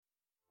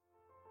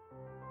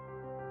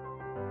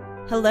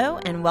Hello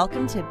and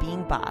welcome to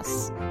Being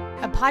Boss,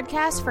 a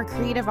podcast for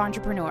creative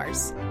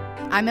entrepreneurs.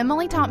 I'm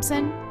Emily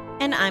Thompson.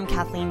 And I'm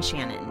Kathleen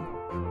Shannon.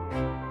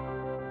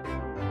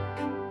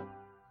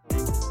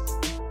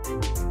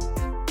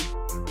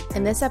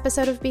 In this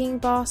episode of Being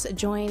Boss,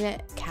 join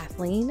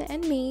Kathleen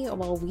and me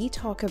while we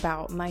talk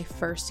about my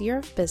first year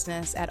of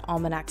business at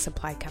Almanac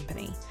Supply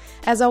Company.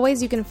 As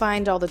always, you can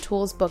find all the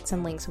tools, books,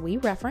 and links we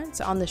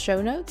reference on the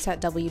show notes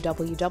at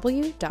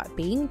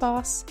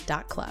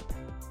www.beingboss.club.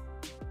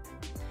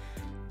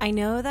 I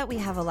know that we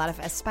have a lot of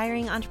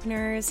aspiring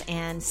entrepreneurs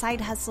and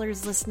side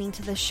hustlers listening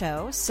to the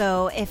show,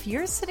 so if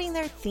you're sitting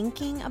there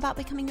thinking about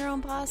becoming your own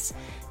boss,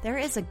 there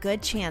is a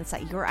good chance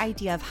that your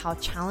idea of how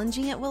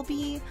challenging it will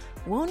be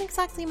won't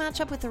exactly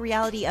match up with the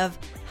reality of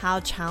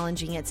how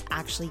challenging it's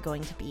actually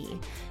going to be.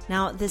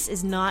 Now, this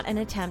is not an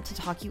attempt to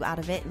talk you out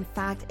of it. In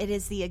fact, it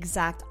is the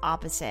exact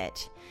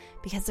opposite,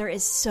 because there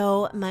is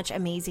so much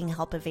amazing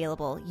help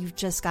available. You've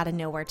just got to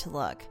know where to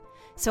look.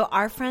 So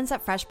our friends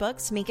at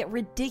FreshBooks make it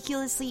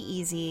ridiculously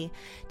easy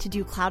to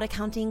do cloud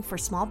accounting for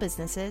small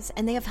businesses,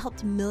 and they have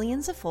helped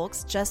millions of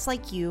folks just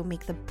like you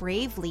make the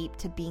brave leap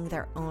to being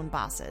their own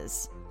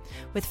bosses.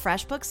 With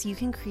FreshBooks, you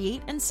can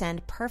create and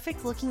send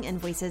perfect-looking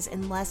invoices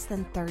in less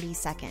than 30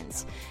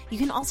 seconds. You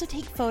can also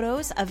take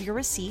photos of your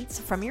receipts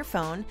from your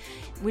phone,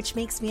 which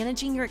makes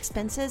managing your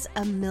expenses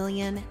a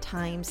million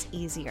times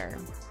easier.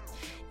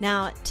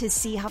 Now, to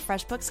see how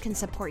FreshBooks can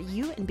support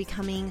you in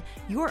becoming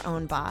your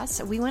own boss,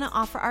 we want to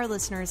offer our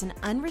listeners an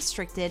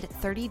unrestricted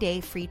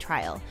 30-day free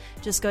trial.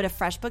 Just go to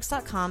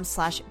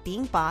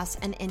freshbooks.com/beingboss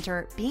and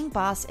enter Being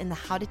Boss in the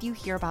How Did You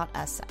Hear About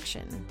Us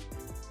section.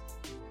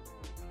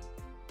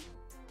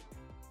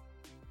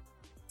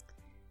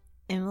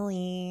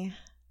 Emily,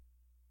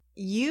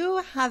 you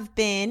have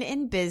been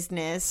in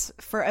business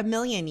for a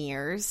million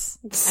years.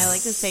 I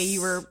like to say you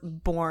were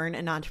born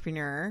an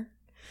entrepreneur.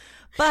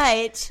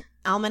 But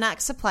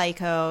Almanac Supply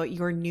Co.,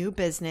 your new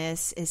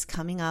business, is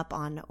coming up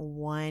on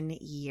 1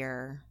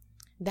 year.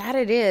 That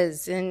it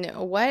is. And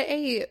what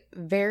a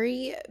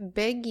very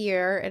big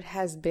year it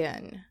has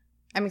been.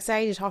 I'm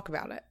excited to talk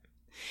about it.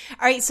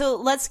 All right, so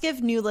let's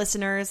give new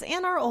listeners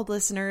and our old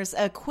listeners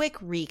a quick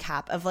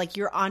recap of like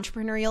your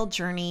entrepreneurial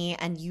journey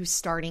and you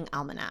starting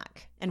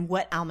Almanac and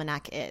what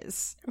Almanac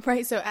is.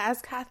 Right. So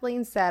as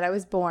Kathleen said, I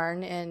was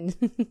born in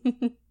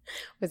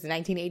was it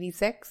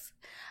 1986?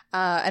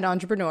 An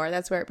entrepreneur.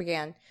 That's where it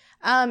began.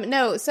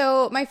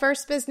 So my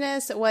first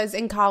business was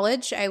in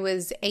college. I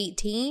was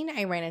 18.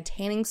 I ran a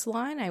tanning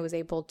salon. I was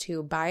able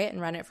to buy it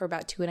and run it for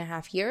about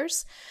 2.5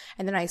 years.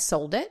 And then I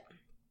sold it.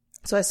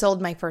 So I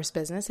sold my first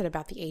business at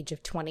about the age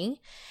of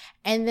 20.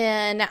 And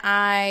then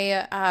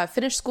I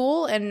finished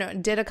school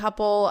and did a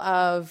couple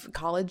of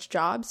college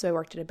jobs. So I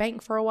worked at a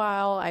bank for a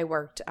while. I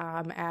worked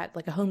at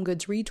like a home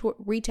goods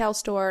retail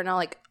store. Not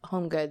like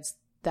home goods,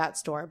 that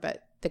store,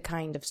 but the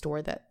kind of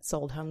store that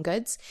sold home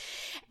goods.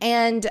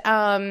 And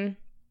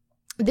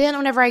then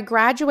whenever I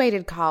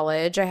graduated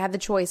college, I had the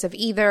choice of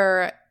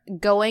either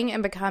going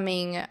and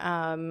becoming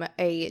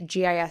a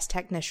GIS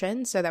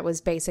technician. So that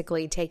was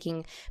basically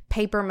taking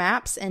paper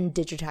maps and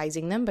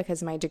digitizing them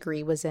because my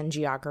degree was in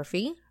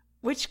geography.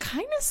 Which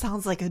kind of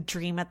sounds like a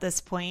dream at this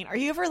point. Are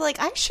you ever like,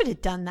 I should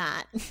have done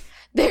that?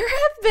 There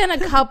have been a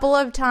couple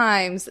of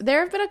times.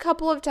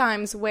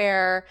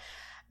 Where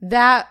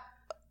that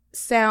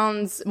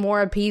sounds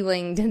more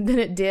appealing than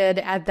it did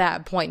at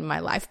that point in my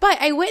life. But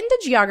I went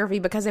into geography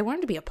because I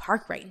wanted to be a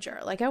park ranger.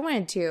 Like I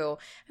wanted to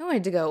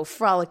go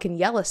frolic in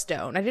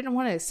Yellowstone. I didn't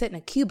want to sit in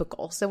a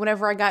cubicle. So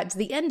whenever I got to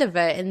the end of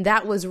it, and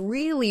that was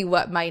really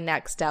what my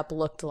next step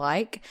looked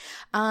like,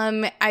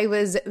 I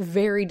was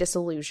very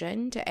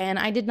disillusioned and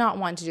I did not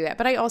want to do that.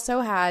 But I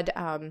also had,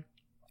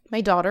 my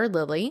daughter,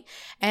 Lily,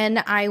 and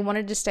I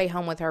wanted to stay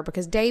home with her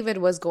because David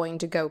was going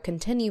to go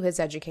continue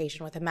his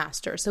education with a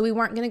master's. So we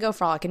weren't going to go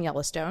frolic in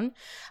Yellowstone.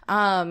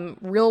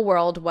 Real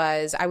world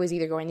was I was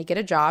either going to get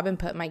a job and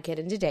put my kid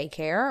into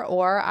daycare,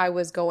 or I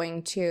was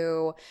going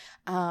to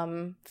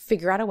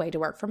figure out a way to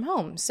work from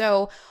home.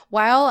 So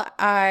while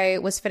I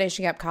was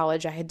finishing up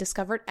college, I had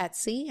discovered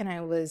Etsy, and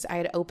I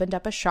had opened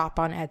up a shop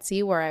on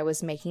Etsy where I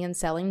was making and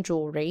selling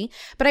jewelry.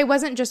 But I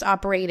wasn't just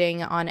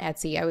operating on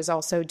Etsy. I was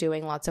also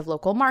doing lots of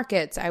local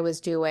markets. I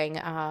was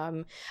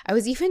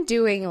even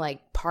doing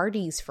like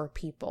parties for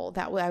people.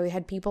 I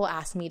had people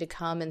ask me to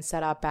come and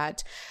set up I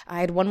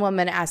had one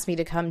woman ask me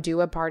to come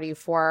do a party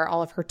for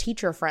all of her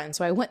teacher friends.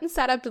 So I went and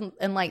set up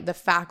in like the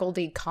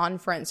faculty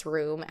conference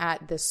room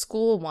at the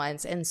school once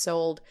and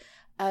sold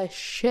a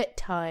shit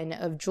ton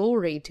of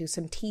jewelry to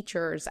some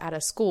teachers at a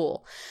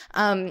school.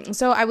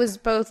 So I was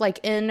both like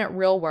in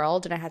real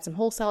world, and I had some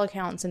wholesale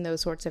accounts and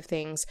those sorts of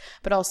things,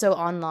 but also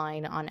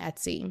online on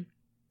Etsy.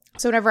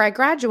 So whenever I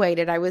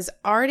graduated, I'd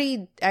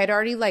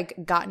already like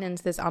gotten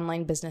into this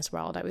online business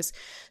world. I was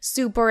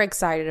super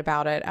excited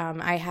about it.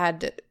 I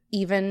had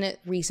even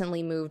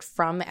recently moved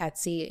from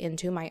Etsy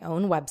into my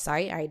own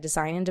website. I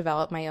designed and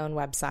developed my own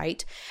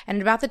website. And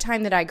at about the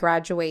time that I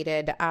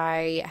graduated,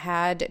 I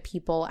had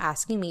people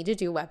asking me to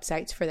do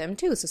websites for them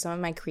too. So some of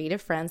my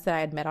creative friends that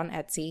I had met on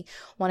Etsy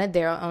wanted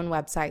their own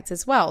websites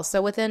as well.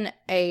 So within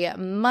a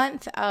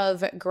month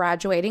of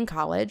graduating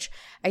college,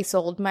 I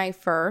sold my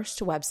first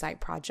website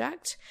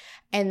project.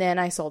 And then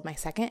I sold my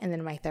second, and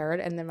then my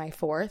third, and then my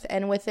fourth.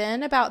 And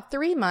within about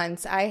 3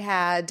 months, I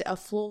had a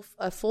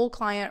full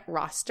client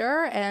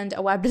roster and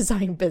a web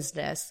design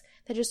business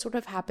that just sort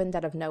of happened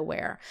out of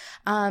nowhere.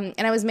 And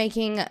I was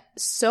making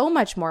so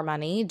much more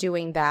money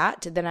doing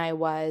that than I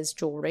was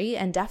jewelry,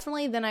 and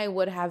definitely than I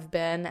would have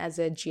been as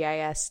a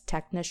GIS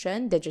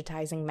technician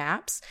digitizing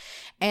maps.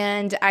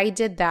 And I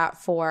did that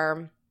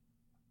for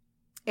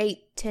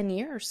 8-10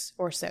 years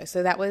or so.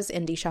 So that was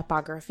Indie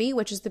Shopography,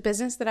 which is the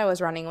business that I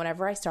was running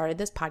whenever I started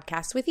this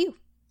podcast with you.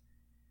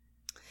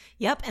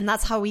 Yep. And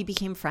that's how we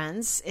became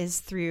friends, is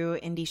through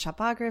Indie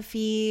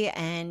Shopography.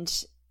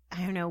 And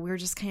I don't know, we were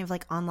just kind of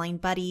like online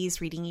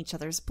buddies, reading each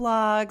other's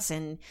blogs,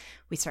 and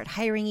we started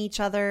hiring each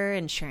other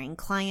and sharing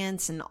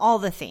clients and all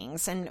the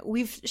things. And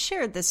we've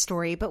shared this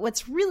story, but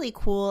what's really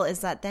cool is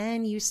that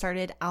then you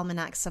started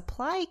Almanac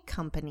Supply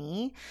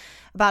Company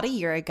about a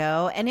year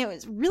ago. And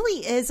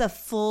really is a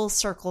full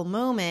circle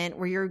moment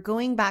where you're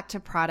going back to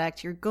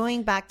product, you're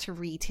going back to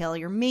retail,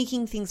 you're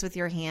making things with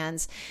your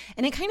hands,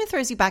 and it kind of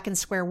throws you back in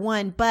square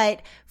one,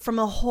 but from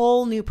a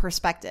whole new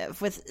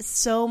perspective with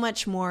so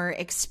much more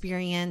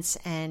experience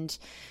and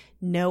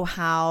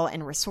know-how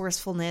and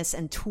resourcefulness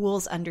and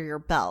tools under your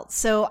belt.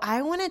 So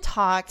I want to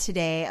talk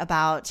today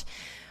about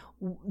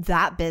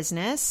that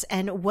business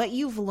and what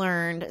you've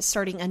learned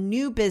starting a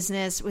new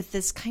business with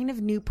this kind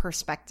of new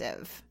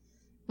perspective.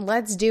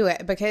 Let's do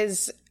it,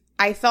 because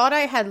I thought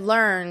I had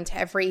learned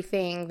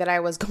everything that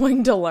I was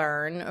going to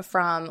learn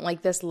from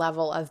like this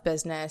level of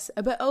business,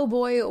 but oh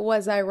boy,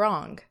 was I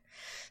wrong.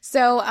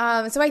 So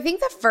I think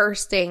the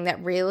first thing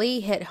that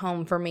really hit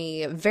home for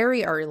me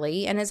very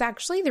early, and is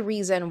actually the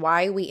reason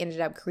why we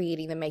ended up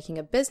creating the Making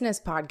a Business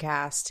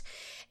podcast,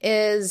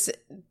 is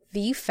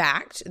the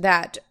fact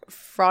that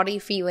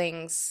fraudy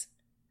feelings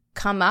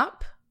come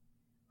up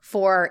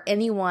for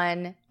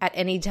anyone at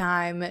any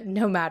time,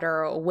 no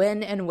matter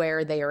when and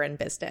where they are in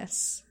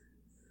business.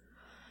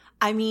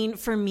 I mean,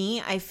 for me,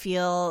 I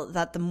feel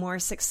that the more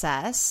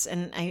success,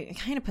 and I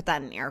kind of put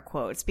that in air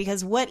quotes,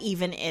 because what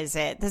even is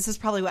it? This is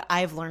probably what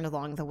I've learned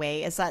along the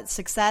way, is that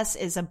success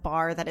is a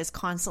bar that is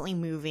constantly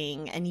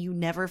moving and you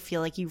never feel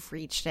like you've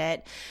reached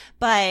it.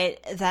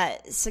 But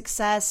that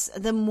success,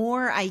 the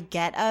more I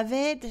get of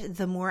it,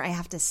 the more I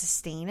have to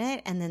sustain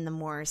it. And then the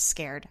more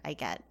scared I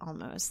get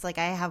almost. Like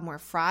I have more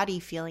fraudy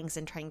feelings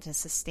in trying to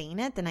sustain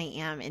it than I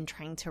am in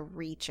trying to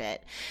reach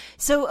it.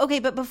 So, okay,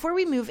 but before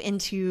we move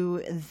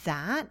into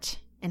that,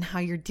 and how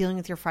you're dealing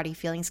with your fraudy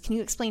feelings, can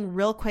you explain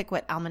real quick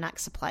what Almanac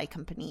Supply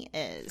Company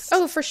is?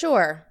 Oh, for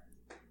sure.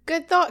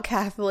 Good thought,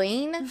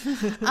 Kathleen.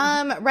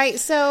 Right.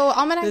 So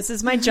Almanac. This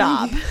is my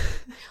job.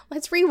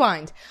 Let's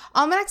rewind.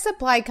 Almanac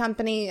Supply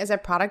Company is a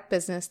product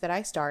business that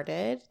I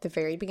started at the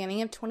very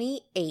beginning of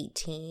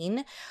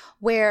 2018,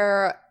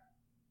 where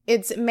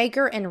it's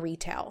maker and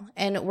retail,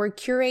 and we're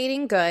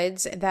curating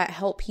goods that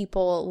help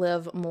people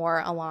live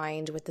more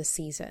aligned with the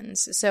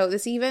seasons. So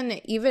this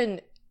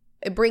even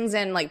it brings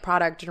in like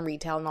product and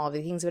retail and all of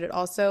the things, but it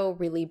also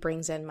really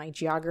brings in my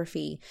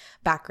geography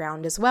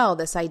background as well.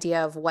 This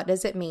idea of what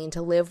does it mean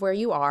to live where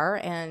you are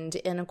and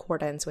in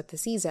accordance with the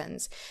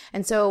seasons.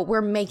 And so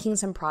we're making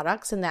some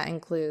products, and that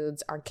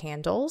includes our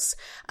candles.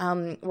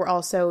 We're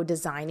also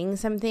designing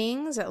some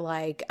things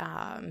like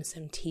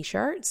some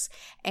t-shirts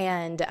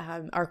and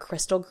our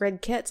crystal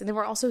grid kits. And then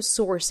we're also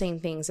sourcing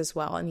things as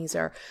well. And these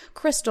are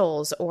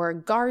crystals or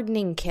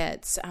gardening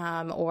kits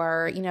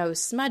or,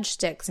 smudge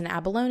sticks and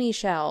abalone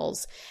shells,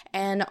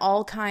 and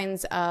all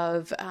kinds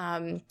of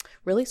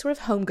really sort of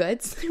home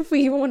goods, if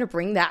we even want to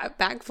bring that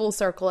back full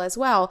circle as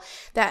well,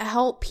 that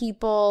help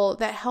people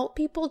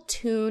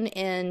tune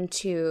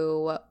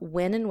into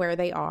when and where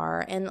they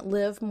are and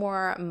live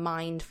more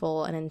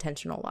mindful and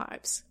intentional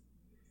lives.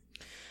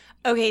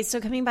 Okay, so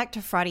coming back to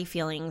fraudy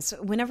feelings,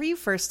 whenever you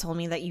first told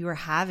me that you were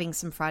having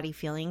some fraudy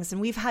feelings, and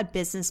we've had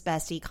business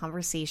bestie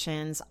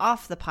conversations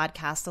off the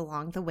podcast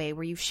along the way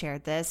where you've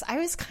shared this, I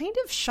was kind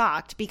of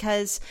shocked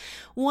because,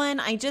 one,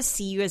 I just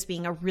see you as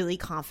being a really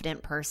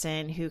confident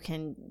person who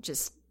can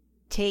just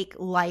take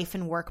life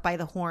and work by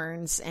the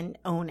horns and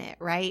own it,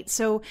 right?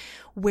 So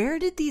where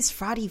did these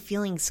fraudy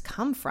feelings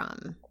come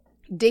from?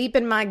 Deep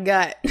in my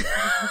gut.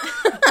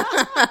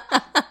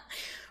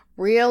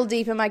 Real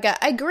deep in my gut.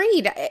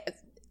 Agreed.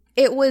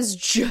 It was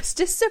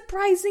just as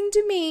surprising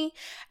to me,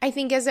 I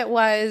think, as it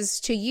was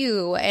to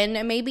you,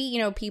 and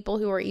maybe, people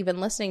who are even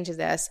listening to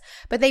this,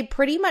 but they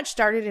pretty much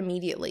started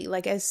immediately.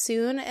 Like as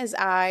soon as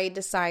I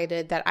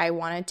decided that I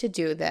wanted to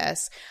do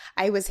this,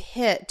 I was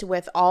hit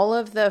with all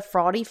of the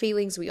fraudy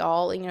feelings we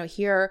all,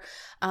 hear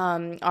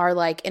our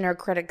like inner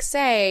critics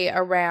say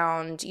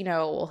around,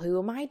 well, who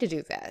am I to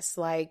do this?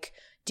 Like,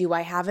 Do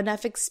I have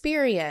enough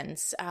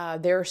experience?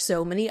 There are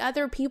so many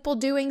other people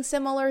doing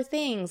similar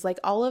things. Like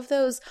all of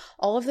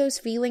those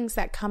feelings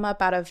that come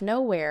up out of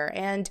nowhere.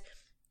 And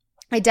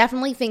I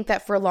definitely think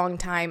that for a long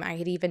time, I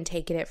had even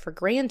taken it for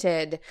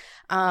granted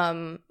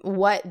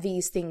what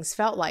these things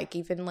felt like.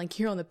 Even like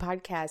here on the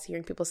podcast,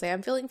 hearing people say,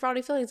 I'm feeling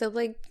fraudy feelings. I'm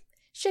like,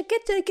 shit,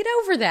 get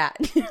over that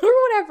or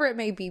whatever it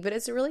may be. But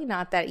it's really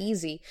not that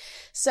easy.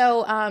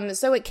 So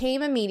it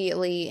came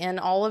immediately in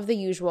all of the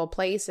usual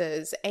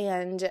places.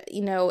 And,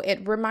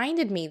 it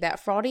reminded me that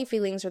fraudy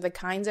feelings are the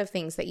kinds of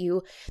things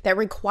that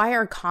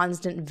require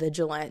constant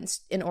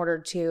vigilance in order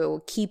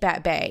to keep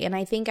at bay. And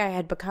I think I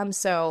had become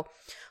so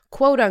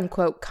quote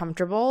unquote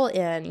comfortable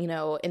in,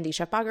 indie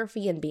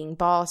shopography and being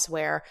boss,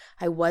 where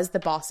I was the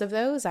boss of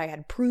those. I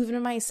had proven to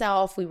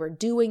myself we were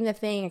doing the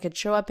thing. I could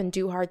show up and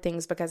do hard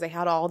things because I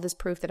had all this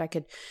proof that I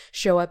could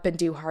show up and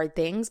do hard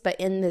things.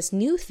 But in this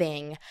new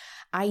thing,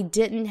 I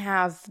didn't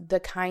have the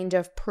kind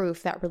of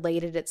proof that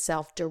related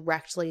itself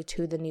directly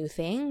to the new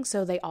thing.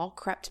 So they all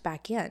crept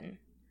back in.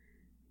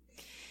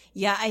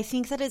 Yeah, I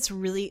think that it's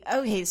really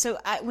okay. So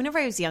whenever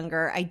I was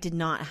younger, I did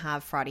not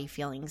have fraudy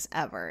feelings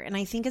ever. And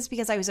I think it's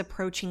because I was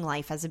approaching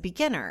life as a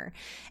beginner.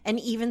 And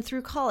even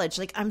through college,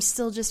 like I'm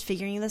still just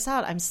figuring this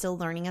out. I'm still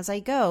learning as I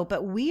go.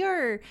 But we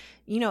are,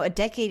 a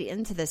decade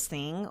into this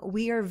thing.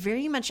 We are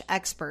very much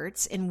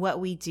experts in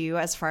what we do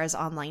as far as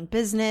online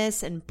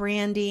business and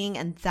branding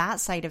and that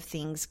side of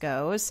things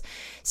goes.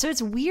 So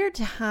it's weird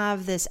to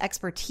have this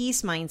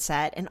expertise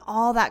mindset and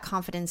all that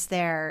confidence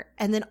there,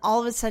 and then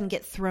all of a sudden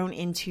get thrown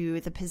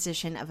into the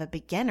position of a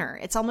beginner.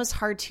 It's almost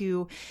hard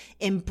to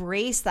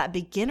embrace that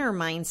beginner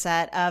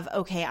mindset of,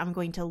 okay, I'm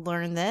going to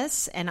learn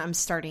this and I'm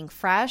starting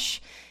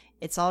fresh.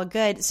 It's all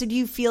good. So do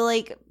you feel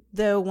like,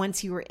 though,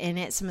 once you were in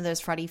it, some of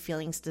those fraudy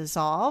feelings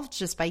dissolved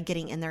just by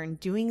getting in there and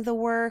doing the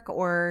work,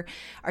 or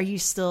are you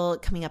still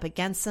coming up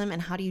against them,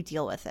 and how do you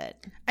deal with it?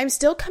 I'm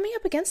still coming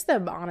up against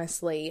them,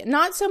 honestly.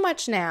 Not so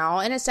much now,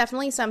 and it's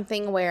definitely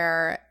something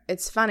where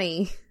it's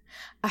funny.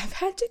 I've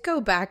had to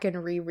go back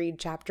and reread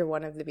chapter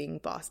 1 of the Being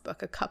Boss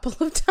book a couple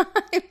of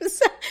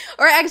times.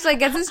 Or actually, I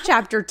guess it's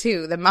chapter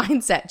 2, the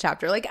mindset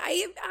chapter. Like,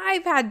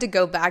 I've had to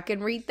go back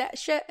and read that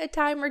shit a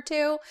time or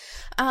two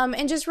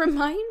and just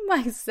remind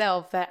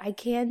myself that I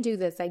can do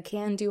this. I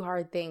can do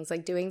hard things.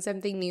 Like, doing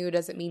something new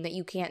doesn't mean that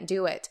you can't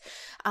do it.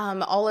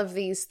 All of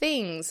these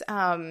things.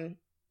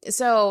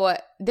 So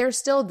they're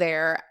still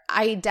there.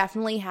 I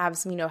definitely have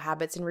some,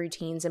 habits and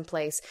routines in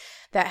place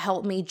that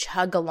help me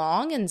chug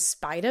along in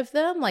spite of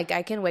them. Like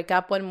I can wake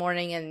up one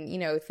morning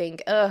and,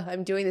 think,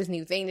 I'm doing this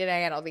new thing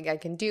today. I don't think I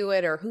can do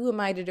it, or who am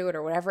I to do it,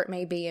 or whatever it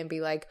may be, and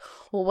be like,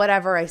 well,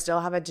 whatever, I still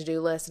have a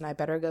to-do list and I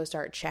better go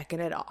start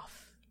checking it off.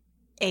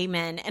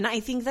 Amen. And I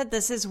think that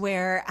this is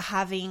where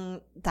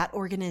having that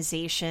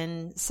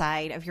organization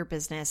side of your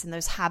business and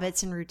those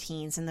habits and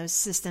routines and those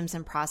systems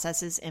and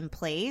processes in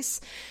place,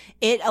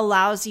 it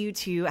allows you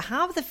to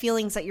have the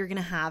feelings that you're going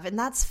to have. And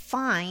that's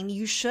fine.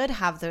 You should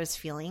have those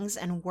feelings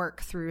and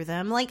work through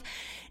them. Like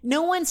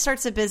no one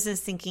starts a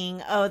business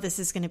thinking, oh, this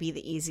is going to be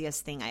the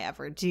easiest thing I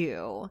ever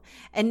do.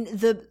 And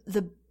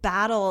the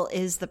battle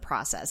is the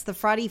process. The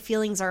fraudy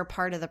feelings are a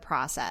part of the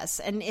process.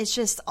 And it's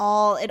just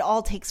it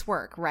all takes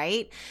work,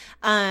 right?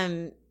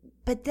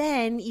 But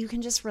then you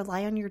can just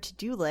rely on your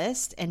to-do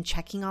list and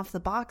checking off the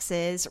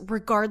boxes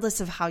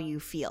regardless of how you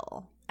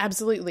feel.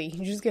 Absolutely.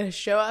 You just got to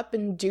show up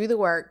and do the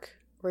work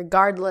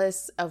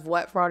regardless of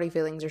what fraudy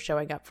feelings are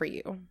showing up for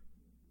you.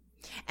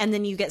 And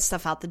then you get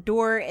stuff out the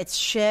door, it's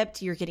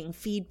shipped, you're getting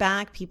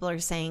feedback. People are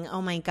saying,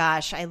 oh my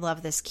gosh, I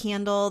love this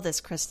candle.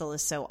 This crystal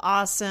is so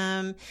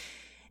awesome.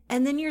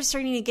 And then you're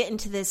starting to get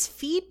into this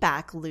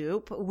feedback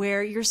loop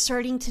where you're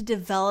starting to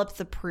develop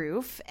the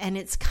proof and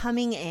it's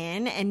coming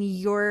in and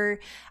your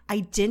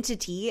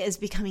identity is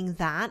becoming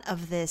that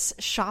of this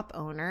shop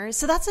owner.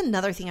 So that's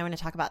another thing I want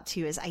to talk about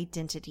too, is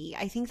identity.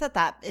 I think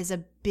that is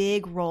a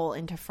big role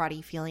into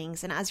fraudy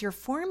feelings. And as you're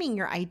forming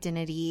your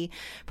identity,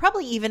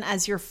 probably even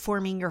as you're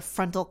forming your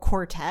frontal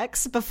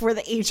cortex before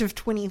the age of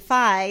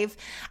 25,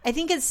 I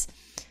think it's,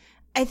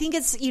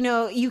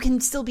 you can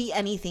still be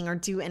anything or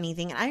do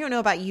anything. And I don't know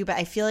about you, but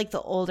I feel like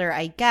the older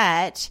I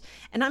get,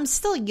 and I'm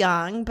still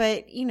young,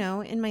 but,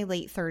 in my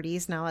late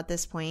 30s now at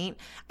this point,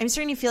 I'm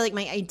starting to feel like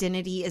my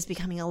identity is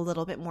becoming a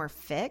little bit more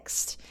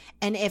fixed.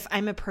 And if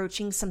I'm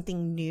approaching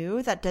something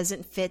new that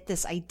doesn't fit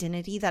this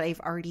identity that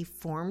I've already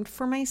formed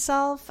for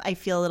myself, I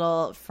feel a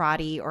little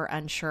fraudy or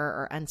unsure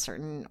or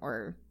uncertain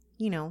or,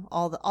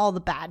 all the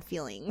bad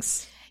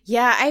feelings.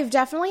 Yeah, I've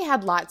definitely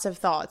had lots of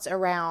thoughts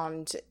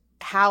around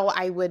how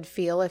I would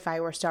feel if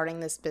I were starting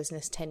this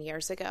business 10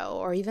 years ago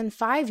or even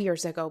 5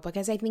 years ago,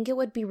 because I think it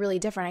would be really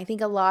different. I think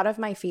a lot of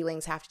my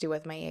feelings have to do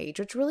with my age,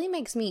 which really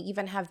makes me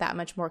even have that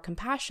much more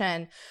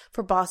compassion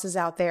for bosses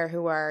out there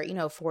who are,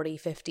 40,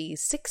 50,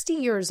 60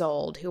 years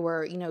old, who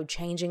are,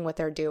 changing what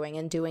they're doing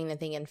and doing the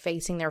thing and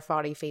facing their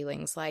fraudy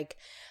feelings. Like,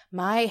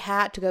 my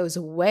hat goes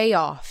way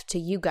off to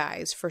you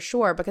guys for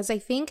sure, because I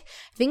think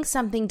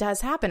something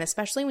does happen,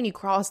 especially when you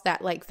cross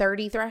that like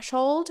 30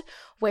 threshold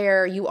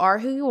where you are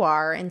who you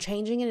are, and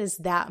changing it is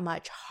that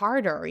much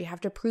harder. You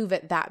have to prove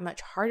it that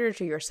much harder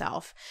to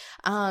yourself.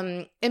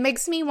 It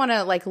makes me want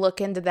to like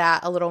look into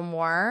that a little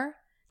more,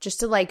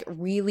 just to like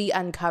really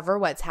uncover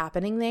what's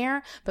happening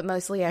there. But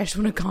mostly I just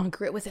want to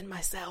conquer it within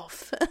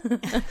myself.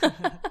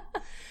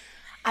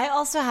 I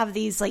also have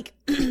these like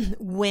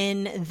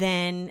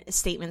when-then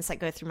statements that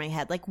go through my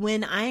head. Like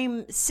when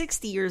I'm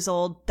 60 years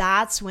old,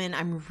 that's when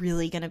I'm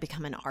really going to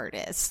become an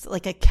artist,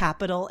 like a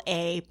capital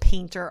A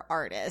painter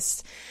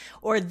artist.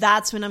 Or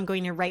that's when I'm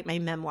going to write my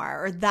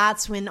memoir. Or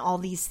that's when all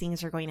these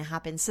things are going to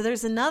happen. So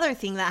there's another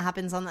thing that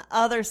happens on the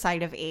other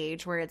side of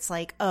age where it's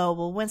like, oh,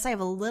 well, once I have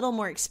a little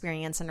more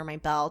experience under my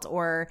belt,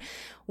 or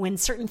when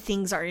certain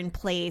things are in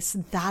place,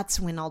 that's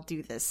when I'll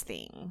do this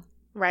thing.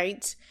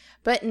 Right?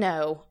 But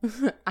no,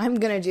 I'm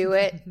going to do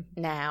it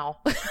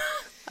now.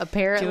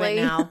 Apparently.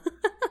 Do it now.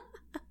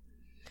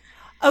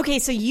 Okay,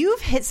 so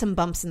you've hit some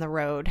bumps in the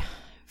road,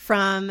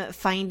 from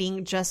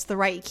finding just the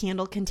right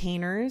candle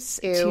containers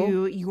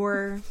to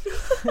your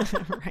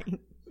right.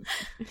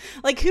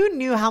 Like, who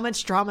knew how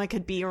much drama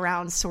could be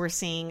around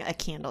sourcing a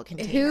candle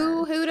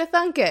container? Who'd have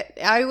thunk it?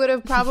 I would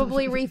have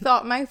probably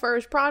rethought my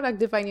first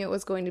product if I knew it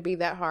was going to be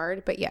that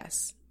hard, but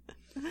yes.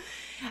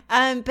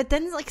 But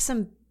then like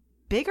some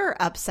bigger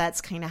upsets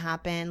kind of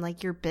happen,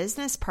 like your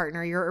business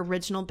partner, your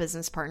original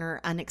business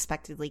partner,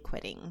 unexpectedly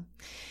quitting.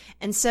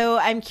 And so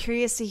I'm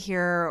curious to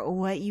hear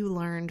what you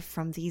learned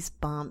from these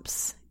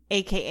bumps,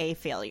 aka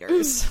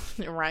failures.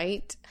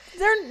 Right?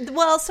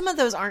 Well, some of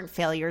those aren't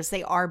failures,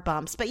 they are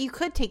bumps, but you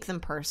could take them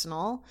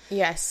personal.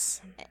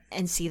 Yes.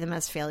 And see them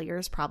as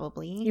failures,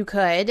 probably. You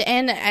could.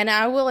 And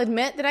I will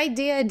admit that I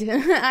did.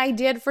 I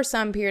did for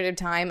some period of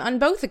time on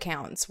both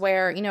accounts,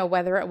 where, you know,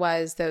 whether it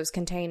was those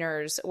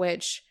containers,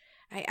 which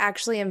I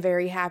actually am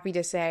very happy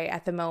to say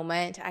at the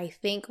moment, I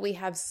think we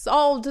have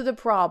solved the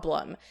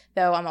problem,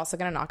 though I'm also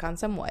going to knock on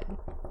some wood.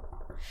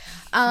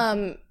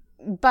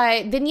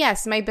 But then,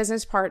 yes, my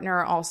business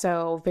partner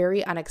also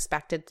very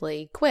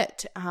unexpectedly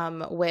quit,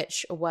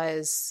 which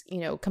was, you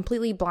know,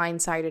 completely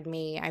blindsided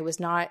me. I was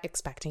not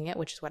expecting it,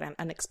 which is what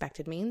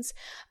unexpected means.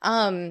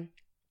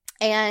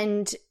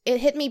 And it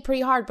hit me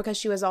pretty hard because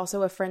she was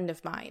also a friend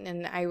of mine.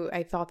 And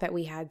I thought that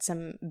we had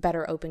some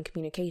better open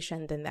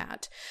communication than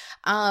that.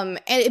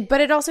 But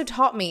it also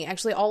taught me,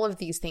 actually, all of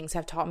these things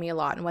have taught me a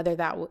lot. And whether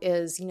that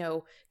is, you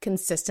know,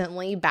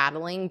 consistently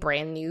battling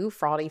brand new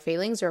fraudy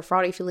feelings, or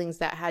fraudy feelings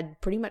that had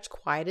pretty much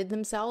quieted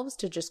themselves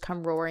to just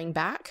come roaring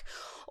back,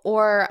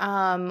 or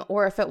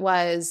if it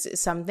was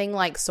something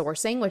like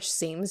sourcing, which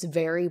seems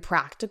very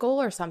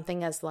practical, or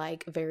something as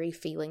like very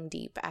feeling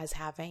deep as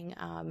having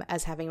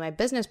my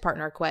business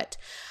partner quit.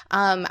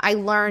 I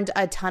learned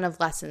a ton of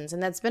lessons,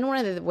 and that's been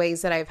one of the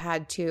ways that I've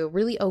had to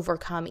really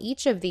overcome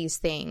each of these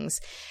things,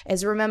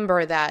 is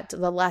remember that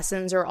the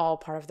lessons are all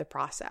part of the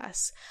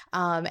process,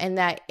 and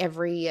that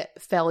every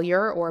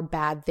failure or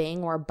bad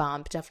thing or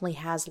bump definitely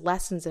has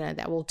lessons in it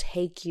that will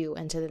take you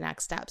into the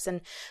next steps. And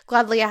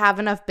gladly, I have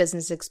enough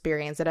business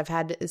experience that I've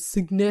had a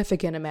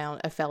significant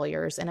amount of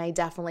failures, and I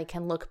definitely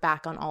can look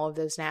back on all of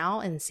those now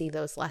and see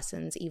those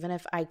lessons, even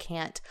if I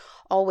can't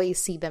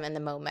always see them in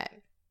the moment.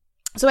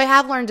 So I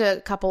have learned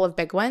a couple of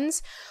big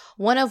ones,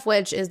 one of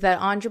which is that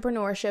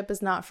entrepreneurship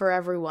is not for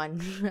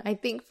everyone. I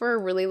think for a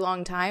really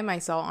long time, I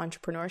saw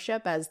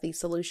entrepreneurship as the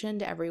solution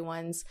to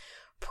everyone's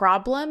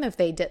problem if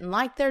they didn't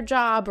like their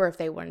job, or if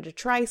they wanted to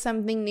try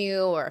something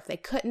new, or if they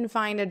couldn't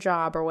find a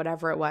job, or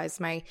whatever it was.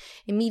 My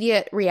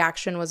immediate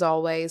reaction was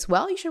always,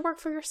 well, you should work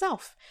for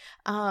yourself.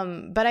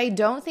 But I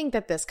don't think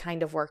that this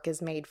kind of work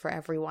is made for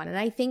everyone. And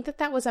I think that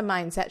that was a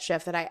mindset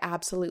shift that I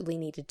absolutely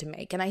needed to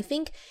make. And I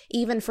think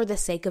even for the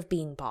sake of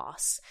being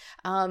boss,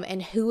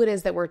 and who it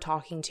is that we're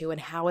talking to and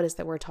how it is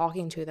that we're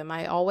talking to them,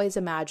 I always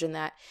imagine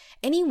that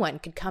anyone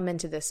could come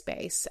into this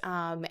space,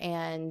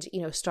 and,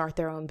 you know, start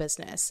their own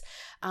business.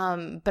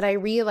 But I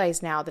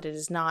realize now that it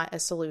is not a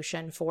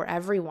solution for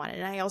everyone.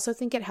 And I also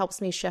think it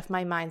helps me shift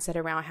my mindset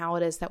around how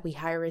it is that we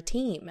hire a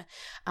team.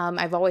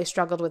 I've always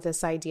struggled with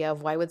this idea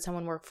of, why would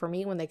someone work for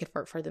me when they could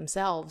work for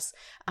themselves?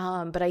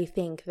 But I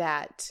think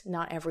that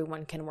not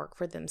everyone can work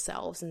for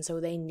themselves. And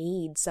so they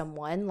need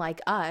someone like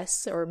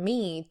us or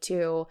me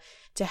to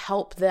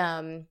help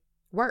them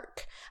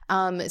work.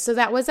 So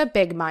that was a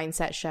big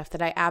mindset shift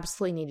that I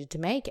absolutely needed to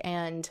make,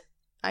 and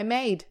I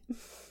made.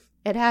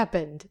 It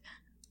happened.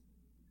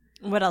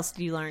 What else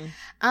did you learn?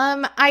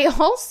 I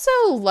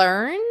also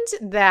learned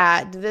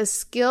that the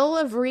skill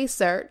of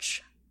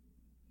research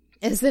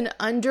is an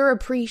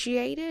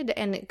underappreciated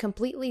and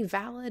completely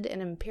valid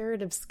and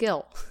imperative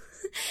skill,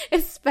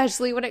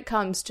 especially when it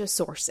comes to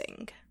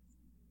sourcing.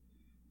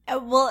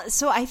 Well,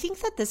 so I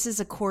think that this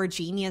is a core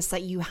genius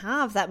that you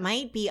have that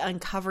might be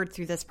uncovered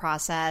through this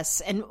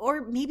process,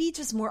 or maybe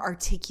just more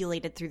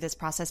articulated through this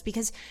process,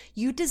 because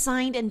you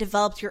designed and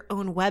developed your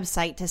own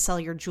website to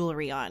sell your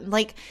jewelry on.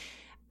 Like,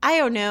 I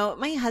don't know.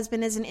 My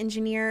husband is an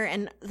engineer,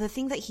 and the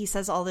thing that he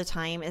says all the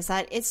time is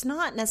that it's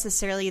not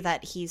necessarily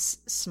that he's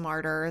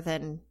smarter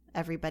than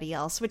everybody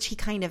else, which he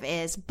kind of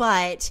is,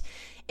 but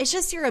it's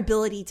just your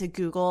ability to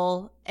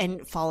Google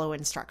and follow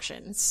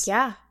instructions.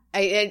 Yeah.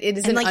 It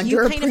is an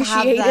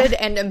underappreciated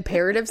and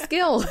imperative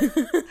skill.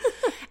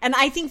 And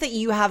I think that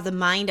you have the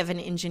mind of an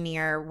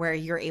engineer where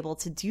you're able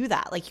to do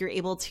that. Like, you're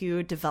able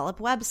to develop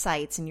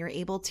websites and you're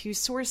able to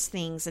source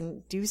things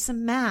and do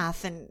some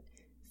math and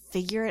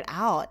figure it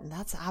out. And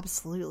that's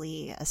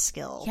absolutely a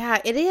skill.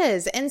 Yeah, it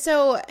is. And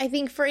so I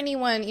think for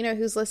anyone,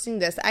 who's listening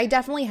to this, I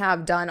definitely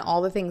have done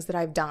all the things that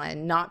I've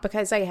done, not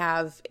because I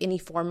have any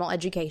formal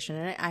education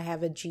in it. I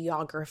have a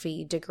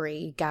geography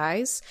degree,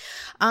 guys.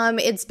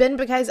 It's been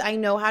because I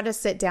know how to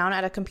sit down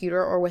at a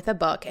computer or with a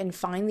book and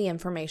find the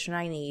information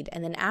I need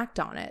and then act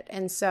on it.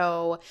 And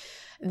so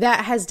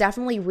that has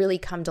definitely really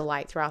come to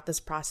light throughout this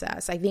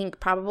process. I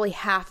think probably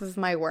half of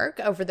my work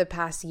over the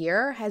past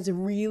year has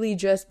really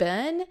just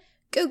been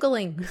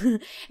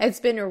Googling. It's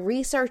been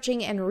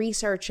researching and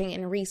researching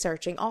and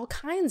researching all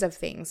kinds of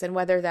things. And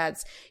whether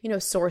that's,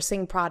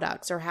 sourcing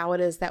products or how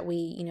it is that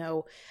we,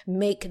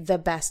 make the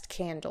best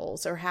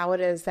candles or how it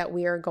is that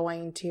we are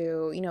going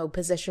to,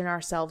 position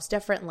ourselves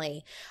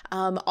differently.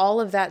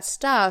 All of that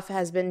stuff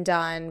has been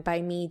done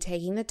by me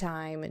taking the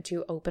time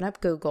to open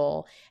up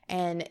Google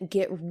and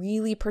get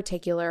really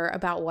particular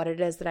about what it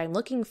is that I'm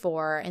looking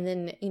for, and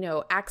then,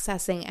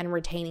 accessing and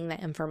retaining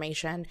that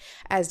information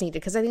as needed.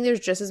 Because I think there's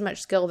just as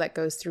much skill that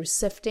goes through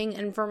sifting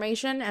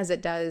information as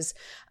it does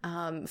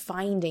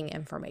finding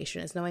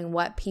information, is knowing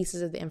what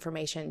pieces of the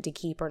information to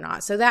keep or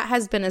not. So that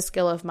has been a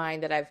skill of mine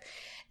that I've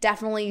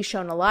definitely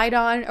shown a light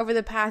on over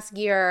the past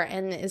year,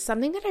 and is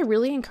something that I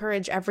really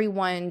encourage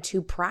everyone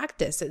to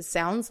practice. It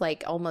sounds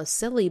like almost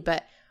silly,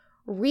 but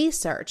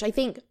research. I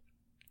think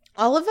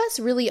all of us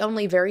really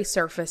only very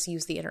surface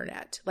use the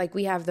internet. Like,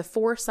 we have the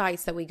 4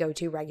 sites that we go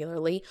to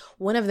regularly.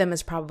 One of them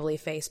is probably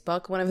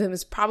Facebook. One of them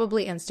is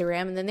probably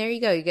Instagram. And then there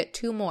you go. You get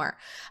 2 more.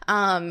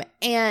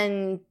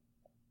 And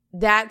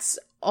that's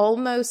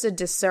almost a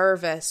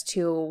disservice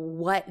to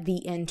what the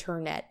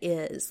internet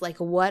is, like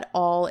what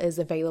all is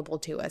available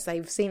to us.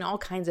 I've seen all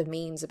kinds of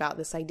memes about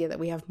this idea that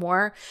we have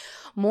more,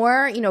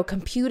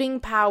 computing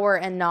power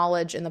and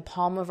knowledge in the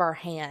palm of our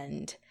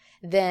hand.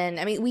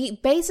 We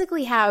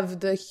basically have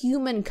the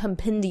human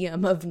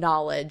compendium of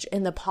knowledge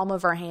in the palm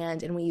of our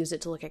hand, and we use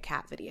it to look at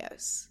cat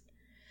videos.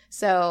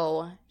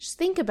 So just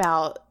think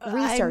about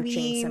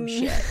researching some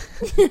shit.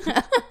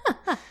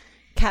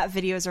 Cat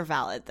videos are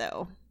valid,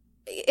 though.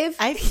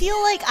 I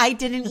feel like I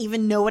didn't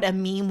even know what a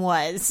meme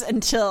was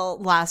until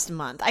last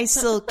month. I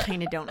still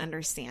kind of don't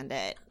understand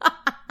it.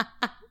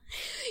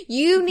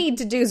 You need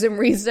to do some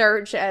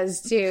research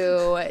as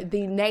to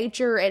the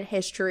nature and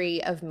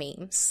history of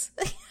memes.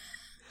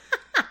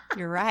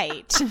 You're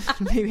right.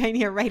 Maybe I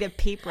need to write a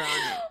paper on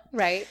it.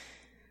 Right.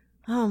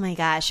 Oh my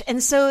gosh.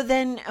 And so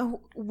then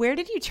where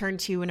did you turn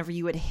to whenever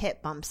you would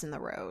hit bumps in the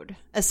road,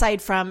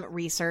 aside from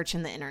research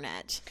and the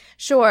internet?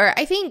 Sure.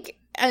 I think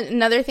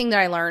another thing that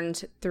I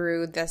learned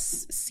through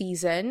this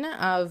season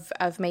of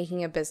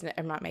making a business,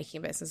 I'm not making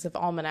a business, of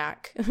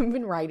Almanac. I've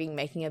been writing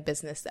making a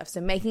business stuff.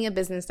 So making a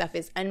business stuff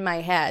is in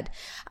my head.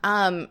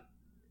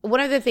 One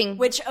of the things...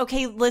 Which,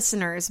 okay,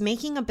 listeners,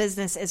 Making a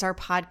Business is our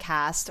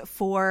podcast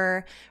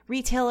for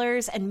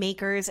retailers and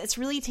makers. It's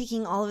really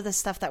taking all of the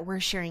stuff that we're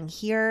sharing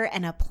here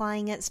and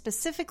applying it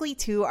specifically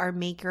to our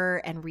maker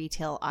and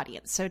retail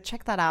audience. So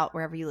check that out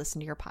wherever you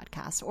listen to your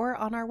podcast, or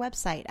on our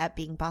website at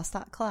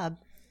beingboss.club.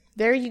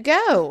 There you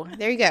go.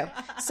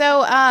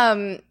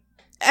 So,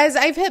 as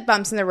I've hit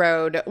bumps in the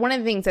road, one of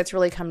the things that's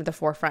really come to the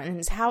forefront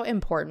is how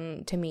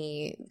important to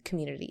me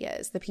community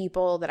is. The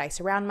people that I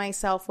surround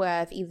myself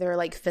with, either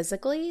like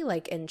physically,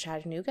 like in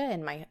Chattanooga,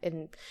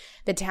 in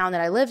the town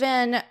that I live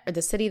in, or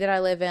the city that I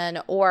live in,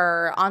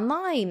 or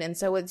online. And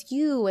so it's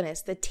you, and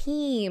it's the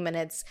team, and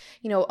it's,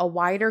 a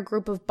wider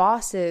group of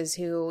bosses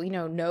who,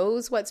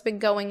 knows what's been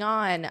going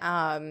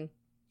on.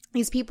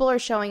 These people are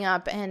showing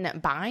up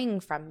and buying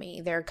from me.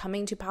 They're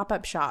coming to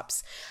pop-up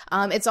shops.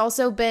 It's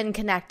also been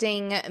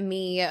connecting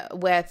me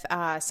with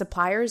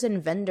suppliers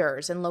and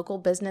vendors and local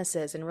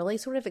businesses, and really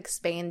sort of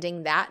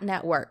expanding that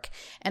network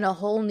in a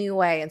whole new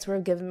way, and sort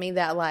of giving me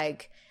that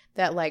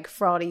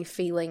fraudy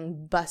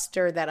feeling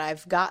buster that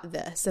I've got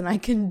this and I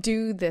can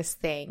do this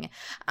thing.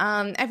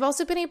 I've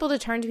also been able to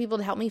turn to people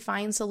to help me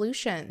find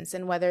solutions,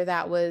 and whether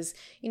that was,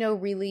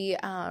 really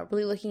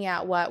looking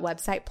at what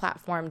website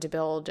platform to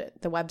build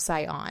the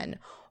website on,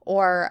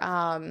 or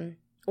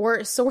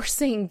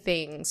sourcing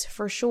things,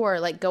 for sure,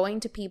 like going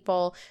to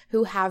people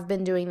who have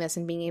been doing this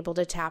and being able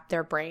to tap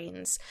their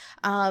brains.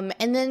 And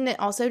then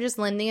also just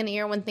lending an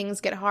ear when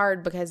things get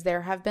hard, because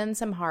there have been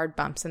some hard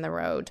bumps in the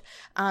road.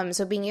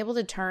 So being able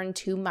to turn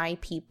to my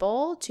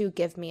people to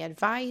give me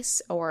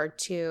advice, or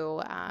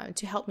to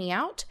help me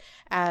out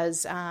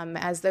as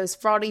those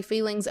fraudy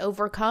feelings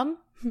overcome.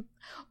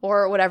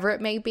 or whatever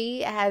it may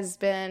be has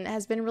been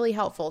really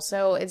helpful.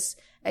 So it's,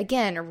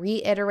 again,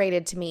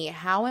 reiterated to me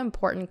how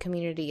important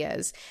community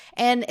is.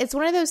 And it's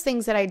one of those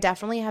things that I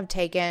definitely have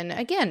taken,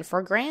 again,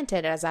 for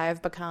granted as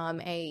I've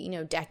become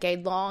a,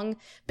 decade-long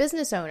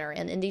business owner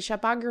in indie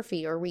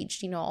shopography, or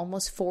reached,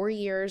 almost 4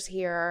 years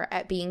here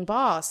at Being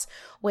Boss,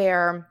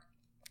 where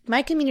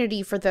my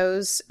community for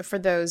those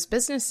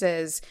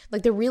businesses,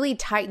 like the really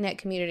tight-knit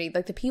community,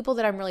 like the people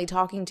that I'm really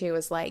talking to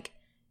is like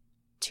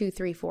 2,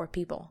 3, 4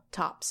 people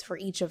tops for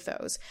each of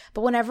those.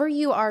 But whenever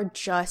you are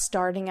just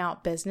starting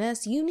out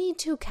business, you need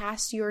to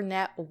cast your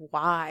net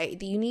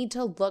wide. You need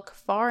to look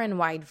far and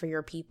wide for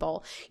your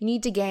people. You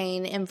need to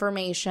gain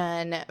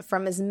information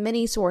from as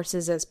many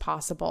sources as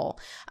possible,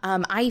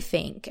 I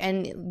think.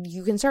 And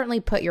you can certainly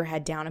put your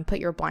head down and put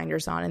your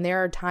blinders on, and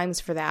there are times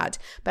for that.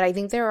 But I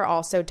think there are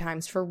also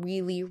times for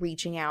really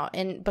reaching out.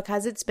 And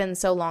because it's been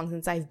so long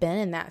since I've been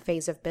in that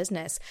phase of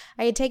business,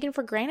 I had taken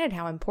for granted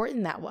how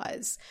important that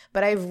was.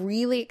 But I've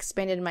really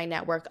expanded my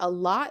network a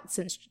lot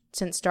since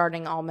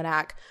starting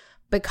Almanac,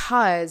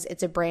 because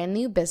it's a brand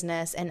new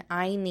business and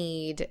I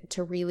need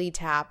to really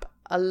tap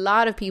a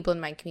lot of people in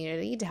my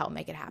community to help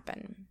make it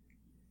happen.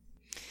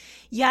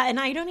 Yeah, and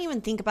I don't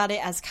even think about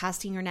it as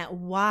casting your net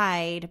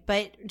wide,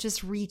 but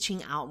just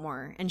reaching out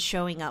more and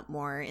showing up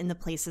more in the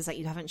places that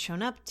you haven't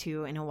shown up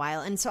to in a while.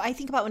 And so I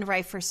think about whenever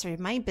I first started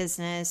my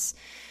business,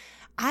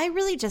 I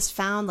really just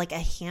found like a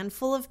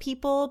handful of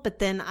people, but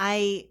then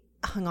I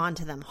hung on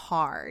to them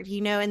hard,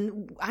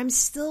 and I'm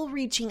still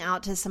reaching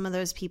out to some of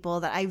those people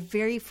that I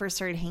very first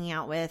started hanging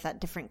out with at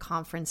different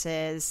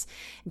conferences,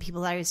 and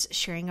people that I was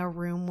sharing a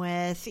room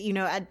with,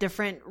 at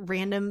different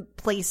random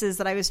places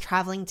that I was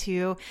traveling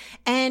to.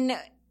 And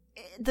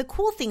the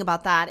cool thing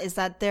about that is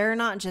that they're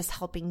not just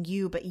helping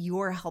you, but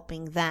you're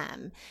helping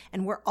them.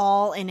 And we're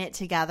all in it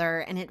together.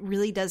 And it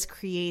really does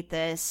create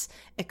this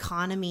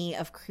economy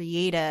of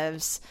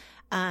creatives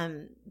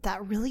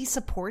that really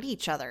support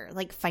each other,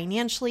 like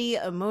financially,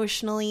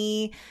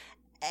 emotionally.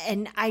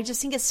 And I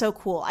just think it's so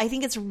cool. I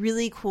think it's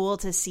really cool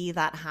to see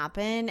that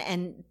happen.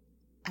 And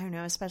I don't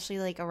know, especially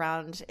like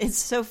around, it's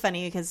so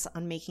funny because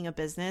on Making a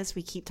Business,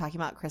 we keep talking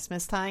about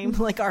Christmas time.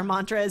 Like our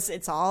mantra is,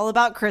 it's all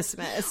about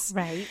Christmas.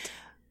 Right.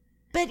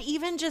 But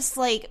even just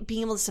like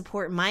being able to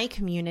support my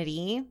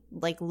community,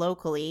 like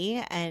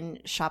locally, and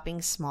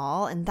shopping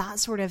small and that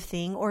sort of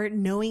thing, or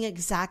knowing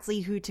exactly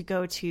who to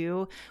go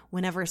to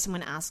whenever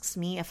someone asks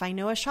me if I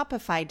know a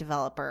Shopify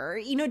developer,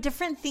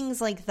 different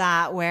things like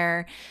that,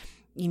 where,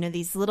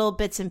 these little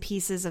bits and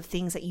pieces of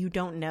things that you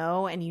don't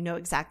know and you know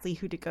exactly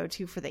who to go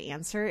to for the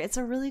answer. It's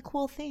a really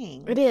cool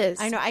thing. It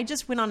is. I know I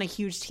just went on a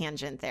huge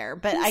tangent there,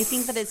 but I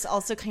think that it's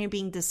also kind of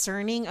being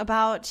discerning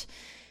about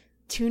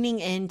tuning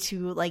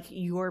into like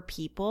your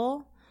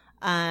people,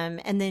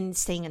 and then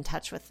staying in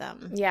touch with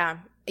them. Yeah.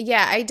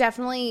 I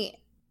definitely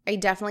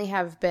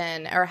have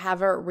been, or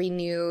have a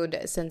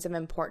renewed sense of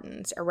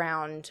importance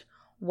around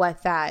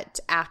what that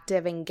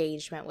active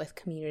engagement with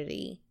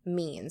community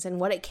means and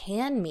what it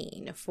can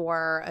mean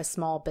for a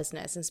small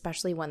business,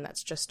 especially one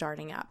that's just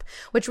starting up.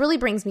 Which really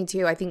brings me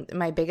to, I think,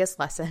 my biggest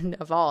lesson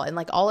of all. And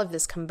like all of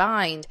this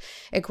combined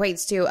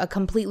equates to a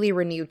completely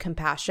renewed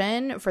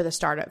compassion for the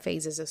startup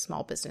phases of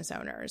small business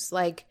owners.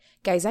 Like,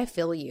 guys, I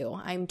feel you.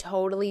 I'm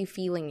totally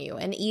feeling you.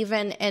 And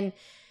even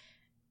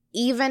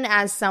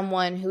as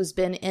someone who's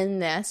been in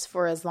this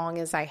for as long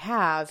as I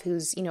have,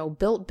 who's,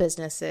 built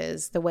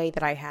businesses the way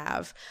that I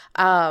have,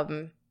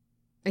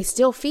 I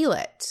still feel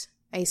it.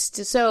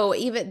 So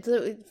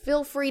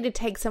feel free to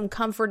take some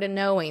comfort in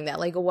knowing that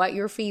like what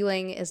you're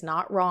feeling is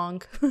not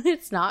wrong.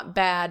 It's not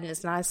bad, and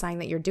it's not a sign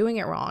that you're doing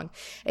it wrong.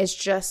 It's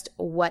just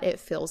what it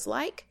feels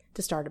like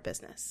to start a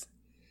business.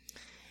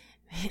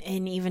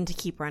 And even to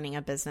keep running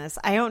a business.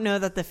 I don't know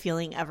that the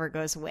feeling ever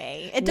goes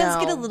away. It does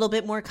get a little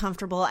bit more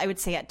comfortable, I would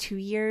say, at 2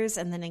 years,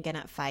 and then again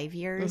at 5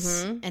 years.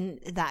 Mm-hmm. And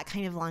that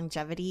kind of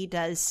longevity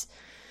does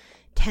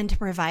tend to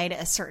provide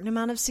a certain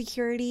amount of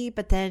security.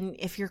 But then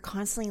if you're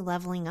constantly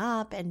leveling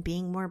up and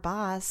being more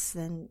boss,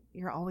 then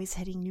you're always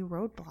hitting new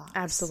roadblocks.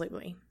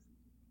 Absolutely.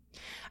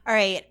 All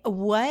right.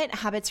 What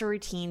habits or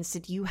routines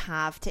did you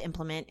have to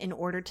implement in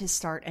order to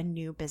start a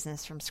new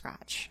business from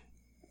scratch?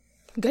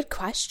 Good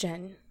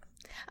question.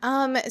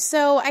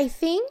 So I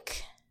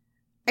think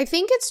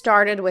it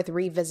started with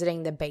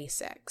revisiting the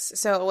basics.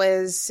 So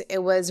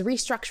it was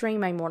restructuring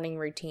my morning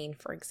routine,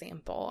 for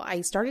example.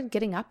 I started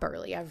getting up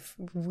early. I've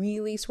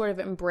really sort of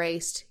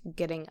embraced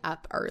getting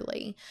up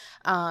early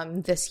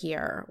this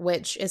year,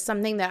 which is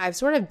something that I've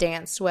sort of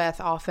danced with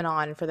off and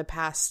on for the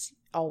past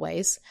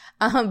always,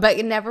 but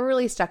it never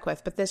really stuck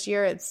with. But this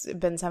year it's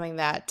been something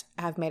that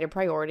I've made a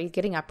priority,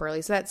 getting up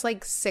early. So that's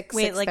like 6:30.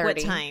 Wait, like what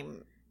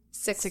time?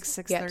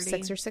 6:30. Yeah,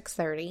 6 or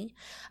 6:30.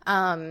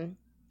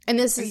 And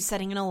this Are you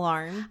setting an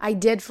alarm? I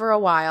did for a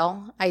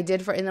while.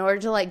 In order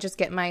to like just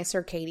get my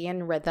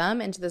circadian rhythm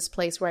into this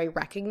place where I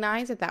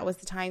recognize that was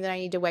the time that I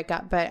need to wake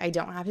up, but I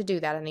don't have to do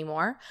that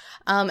anymore.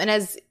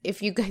 And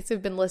if you guys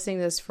have been listening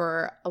to this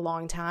for a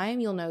long time,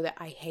 you'll know that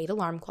I hate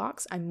alarm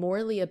clocks. I'm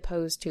morally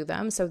opposed to